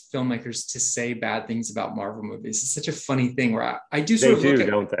house filmmakers to say bad things about Marvel movies. It's such a funny thing where I do sort of look at,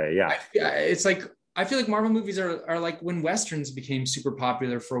 don't they? Yeah. It's like, I feel like Marvel movies are like when Westerns became super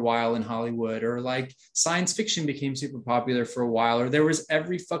popular for a while in Hollywood, or like science fiction became super popular for a while, or there was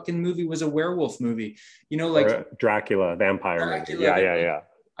every fucking movie was a werewolf movie, you know, like or Dracula, vampire movie. Yeah.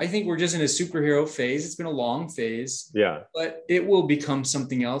 I think we're just in a superhero phase. It's been a long phase. Yeah. But it will become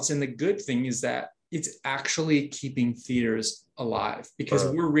something else. And the good thing is that it's actually keeping theaters alive, because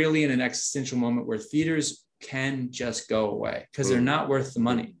we're really in an existential moment where theaters can just go away because they're not worth the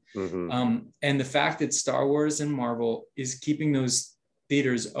money. And the fact that Star Wars and Marvel is keeping those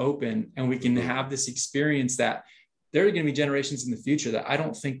theaters open, and we can have this experience that there are going to be generations in the future that I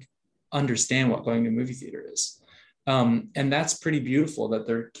don't think understand what going to a movie theater is. And that's pretty beautiful that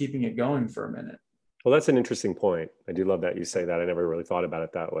they're keeping it going for a minute. Well, that's an interesting point. I do love that you say that. I never really thought about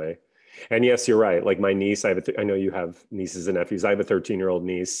it that way. And yes, you're right. Like my niece, I know you have nieces and nephews. I have a 13-year-old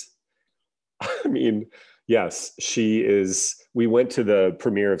niece. I mean, yes, we went to the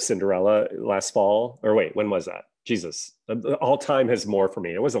premiere of Cinderella last fall, or wait, when was that? Jesus, all time has more for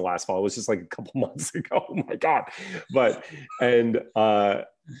me. It wasn't last fall. It was just like a couple months ago. Oh my God.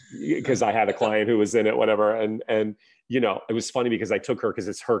 Because I had a client who was in it, whatever. And, you know, it was funny because I took her because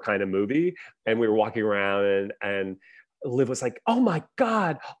it's her kind of movie, and we were walking around and Liv was like, oh my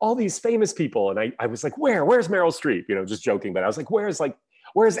God, all these famous people. And I was like, where's Meryl Streep? You know, just joking, but I was like,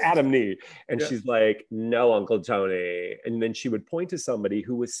 where's Adam Nee? And she's like, no, Uncle Tony. And then she would point to somebody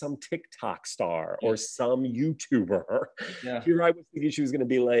who was some TikTok star or some YouTuber. Yeah. Here I was thinking she was going to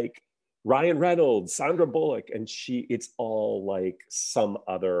be like Ryan Reynolds, Sandra Bullock, and it's all like some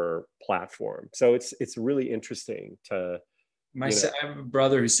other platform. So it's really interesting to. I have a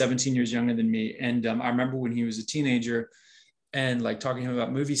brother who's 17 years younger than me. And I remember when he was a teenager and like talking to him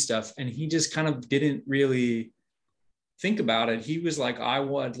about movie stuff, and he just kind of didn't really think about it. He was like, I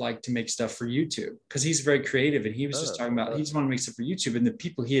would like to make stuff for YouTube, because he's very creative. And he was just talking about, he just wanted to make stuff for YouTube. And the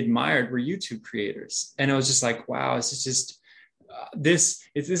people he admired were YouTube creators. And I was just like, wow, this is just, this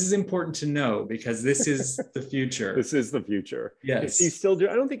is important to know, because this is the future. This is the future. Yes. Is he still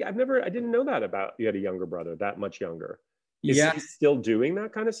I didn't know that about, you had a younger brother that much younger. Is he still doing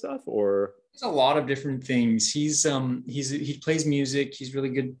that kind of stuff, or? There's a lot of different things. He plays music. He's a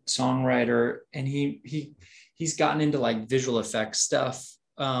really good songwriter, and he's gotten into like visual effects stuff.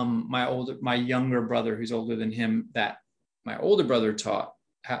 My younger brother, who's older than him, that my older brother taught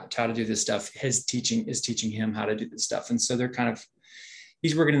how to do this stuff, is teaching him how to do this stuff. And so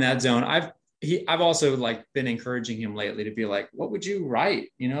he's working in that zone. I've also like been encouraging him lately to be like, what would you write?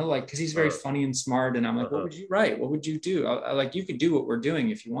 You know, like, cause he's very funny and smart. And I'm like, what would you write? What would you do? I like, you could do what we're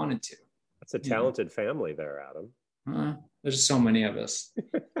doing if you wanted to. That's a talented family there, Adam. There's so many of us.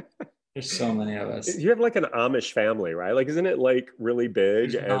 There's so many of us. You have like an Amish family, right? Like, isn't it like really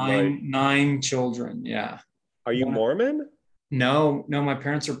big? Nine children. Yeah. Are you Mormon? No, my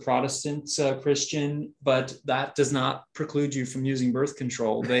parents are Protestant, Christian, but that does not preclude you from using birth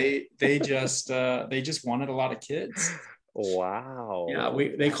control. They just wanted a lot of kids. Wow. Yeah,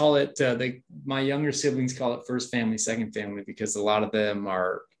 they call it. My younger siblings call it first family, second family, because a lot of them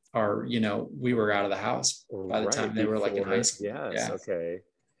are we were out of the house by the time they were like in high school. Yes. Yeah. Okay.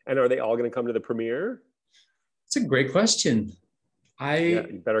 And are they all going to come to the premiere? It's a great question. I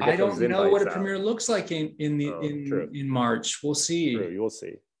don't know what a premiere looks like in March. We'll see. True, you'll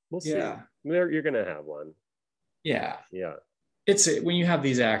see. We'll see. Yeah. You're going to have one. Yeah. Yeah. When you have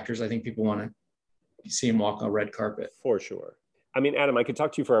these actors, I think people want to see them walk on a red carpet. For sure. I mean, Adam, I could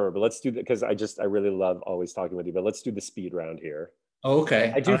talk to you forever, but let's do that because I really love always talking with you, but let's do the speed round here. Oh,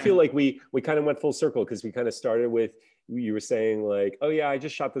 okay. I do feel like we kind of went full circle because we kind of started with, you were saying like, oh yeah, I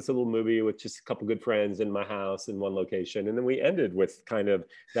just shot this little movie with just a couple good friends in my house in one location. And then we ended with kind of,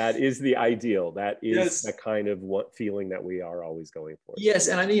 that is the ideal. That is the kind of feeling that we are always going for. Yes.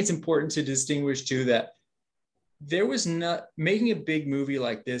 And I think it's important to distinguish too, that there was not making a big movie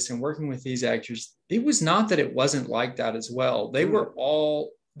like this and working with these actors. It was not that it wasn't like that as well.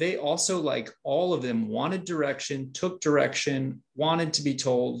 They also, like, all of them wanted direction, took direction, wanted to be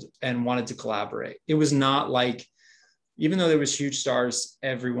told, and wanted to collaborate. It was not like, even though there was huge stars,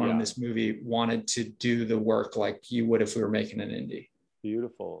 everyone in this movie wanted to do the work like you would if we were making an indie.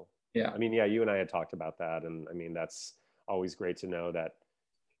 Beautiful. Yeah. I mean, yeah, you and I had talked about that. And I mean, that's always great to know that,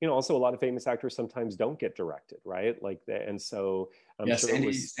 also a lot of famous actors sometimes don't get directed, right? Like that. And so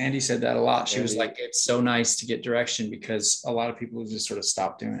Sandy said that a lot. She was like, it's so nice to get direction because a lot of people just sort of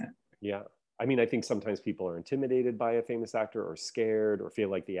stop doing it. Yeah. I mean, I think sometimes people are intimidated by a famous actor or scared or feel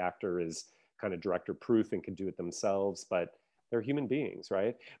like the actor is kind of director proof and can do it themselves, but they're human beings,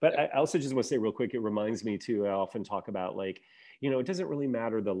 right? But I also just want to say real quick, it reminds me too, I often talk about like, it doesn't really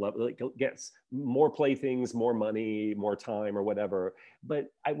matter the level, like gets more playthings, more money, more time or whatever.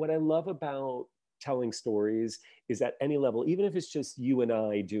 But what I love about telling stories is at any level, even if it's just you and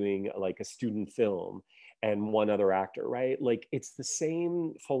I doing like a student film and one other actor, right? Like it's the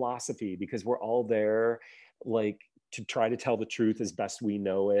same philosophy because we're all there like to try to tell the truth as best we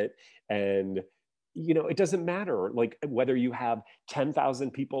know it. And it doesn't matter like whether you have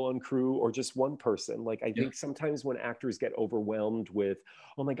 10,000 people on crew or just one person. Like I think sometimes when actors get overwhelmed with,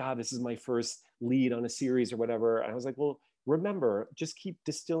 oh my God, this is my first lead on a series or whatever. I was like, well, remember, just keep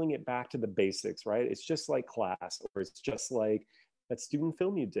distilling it back to the basics, right? It's just like class, or it's just like that student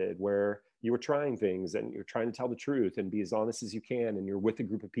film you did where you were trying things and you're trying to tell the truth and be as honest as you can. And you're with a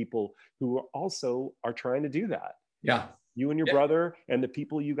group of people who are trying to do that. Yeah. You and your brother and the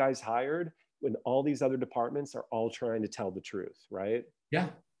people you guys hired when all these other departments are all trying to tell the truth, right? Yeah.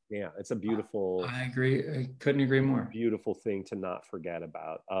 Yeah, it's a beautiful... I agree. I couldn't agree more. Beautiful thing to not forget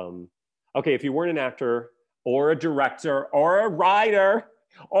about. Okay, if you weren't an actor or a director or a writer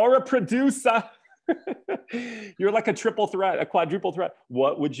or a producer, you're like a triple threat, a quadruple threat.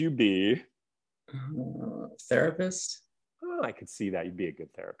 What would you be? Therapist? Oh, I could see that. You'd be a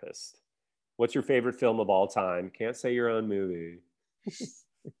good therapist. What's your favorite film of all time? Can't say your own movie.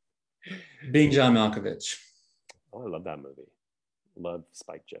 Being John Malkovich. Oh, I love that movie. Love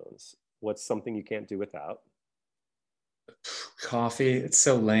Spike Jonze. What's something you can't do without? Coffee. It's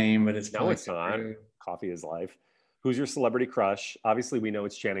so lame, but it's no, it's not. True. Coffee is life. Who's your celebrity crush? Obviously, we know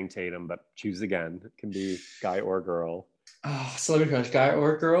it's Channing Tatum, but choose again. It can be guy or girl. Oh, celebrity crush, guy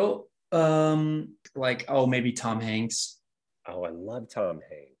or girl? Maybe Tom Hanks. Oh, I love Tom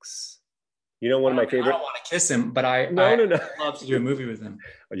Hanks. One of my favorite... I don't want to kiss him, but I love to do a movie with him.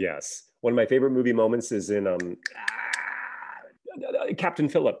 Yes. One of my favorite movie moments is in Captain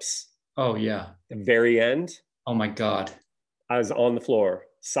Phillips. Oh, yeah. The very end. Oh, my God. I was on the floor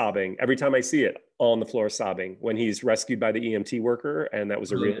sobbing. Every time I see it, on the floor sobbing when he's rescued by the EMT worker. And that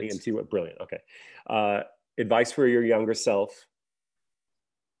was a real EMT. Brilliant. Okay. Advice for your younger self.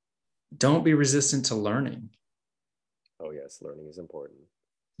 Don't be resistant to learning. Oh, yes. Learning is important.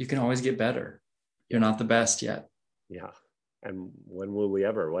 You can always get better. You're not the best yet. Yeah. And when will we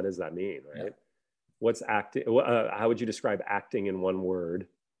ever? What does that mean, right? Yeah. What's acting? How would you describe acting in one word?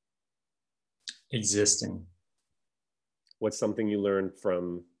 Existing. What's something you learned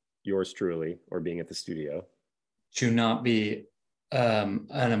from yours truly or being at the studio? To not be an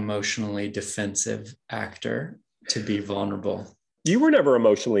emotionally defensive actor, to be vulnerable. You were never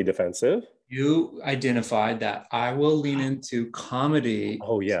emotionally defensive. You identified that I will lean into comedy.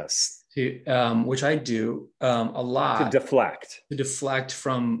 Oh, yes. Which I do a lot. To deflect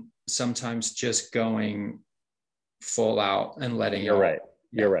from sometimes just going full out and letting You're right.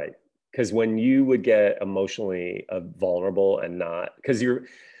 You're right. Because when you would get emotionally vulnerable and not, because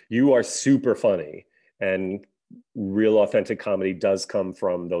you are super funny and real authentic comedy does come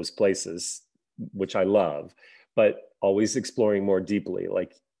from those places, which I love, but always exploring more deeply,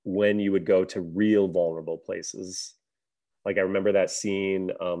 like when you would go to real vulnerable places. Like I remember that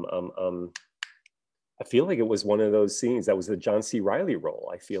scene, I feel like it was one of those scenes that was the John C. Reilly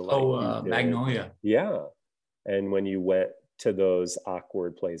role. I feel like Magnolia. Yeah, and when you went to those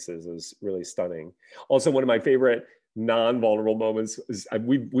awkward places, it was really stunning. Also, one of my favorite non-vulnerable moments is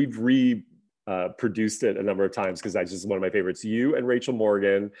we've produced it a number of times because that's just one of my favorites. You and Rachel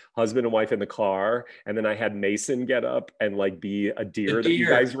Morgan, husband and wife in the car, and then I had Mason get up and like be a deer that you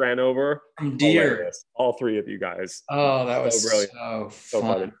guys ran over. Deer. Hilarious. All three of you guys. Oh, that was brilliant. So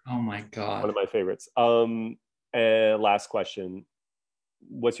fun. Oh my God. One of my favorites. And last question.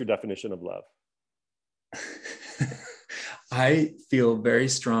 What's your definition of love? I feel very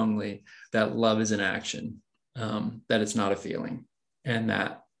strongly that love is an action, that it's not a feeling, and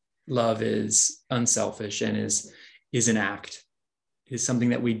that love is unselfish and is an act, is something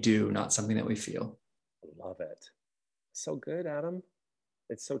that we do, not something that we feel. I love it. So good, Adam.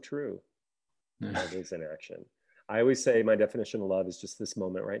 It's so true. Love is an action. I always say my definition of love is just this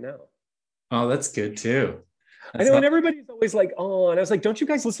moment right now. Oh, that's good too. I know, and everybody's always like, oh, and I was like, don't you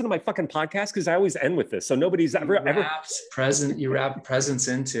guys listen to my fucking podcast? Because I always end with this. So nobody's ever you wrap presence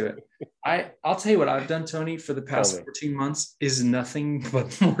into it. I'll tell you what I've done, Tony, for the past 14 months is nothing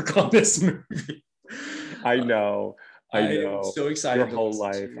but work on this movie. I know. I'm so excited. Your whole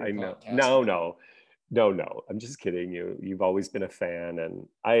life. I know. No. I'm just kidding you. You've always been a fan and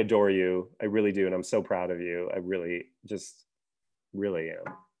I adore you. I really do. And I'm so proud of you. I really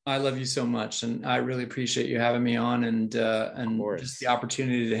am. I love you so much, and I really appreciate you having me on and just the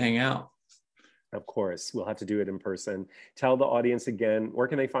opportunity to hang out. Of course, we'll have to do it in person. Tell the audience again, where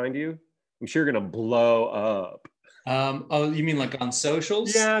can they find you? I'm sure you're gonna blow up. Oh, you mean like on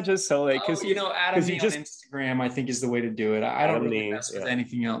socials? Yeah, just so like, because Adam me on Instagram, I think is the way to do it. I don't really mess with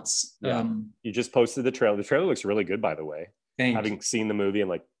anything else. Yeah. You just posted the trailer. The trailer looks really good, by the way. Having seen the movie, I'm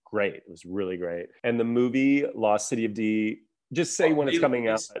like, great. It was really great. And the movie Lost City of D. Just say when it's coming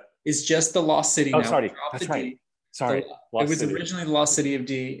out. It's just The Lost City. Oh, sorry. That's right. Sorry. It was originally The Lost City of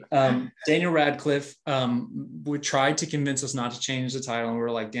D. Daniel Radcliffe tried to convince us not to change the title. And we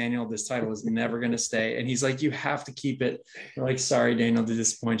were like, Daniel, this title is never going to stay. And he's like, you have to keep it. We're like, sorry, Daniel, to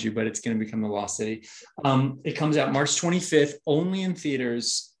disappoint you, but it's going to become The Lost City. It comes out March 25th, only in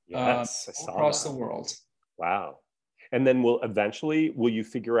theaters across the world. Wow. And then will you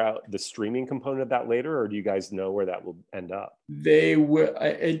figure out the streaming component of that later, or do you guys know where that will end up? They will.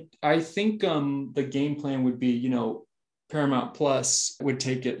 I think the game plan would be, Paramount Plus would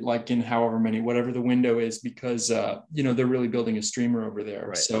take it like in however many, whatever the window is, because they're really building a streamer over there.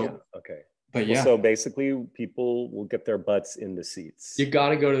 Right. So yeah. Okay. But yeah. So basically, people will get their butts in the seats. You got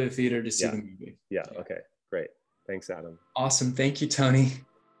to go to the theater to see the movie. Yeah. Okay. Great. Thanks, Adam. Awesome. Thank you, Tony.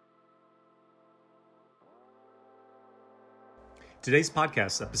 Today's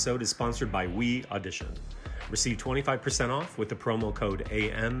podcast episode is sponsored by We Audition. Receive 25% off with the promo code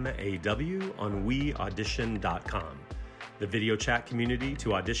AMAW on weaudition.com. The video chat community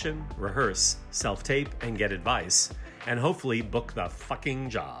to audition, rehearse, self-tape, and get advice, and hopefully book the fucking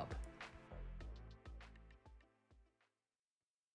job.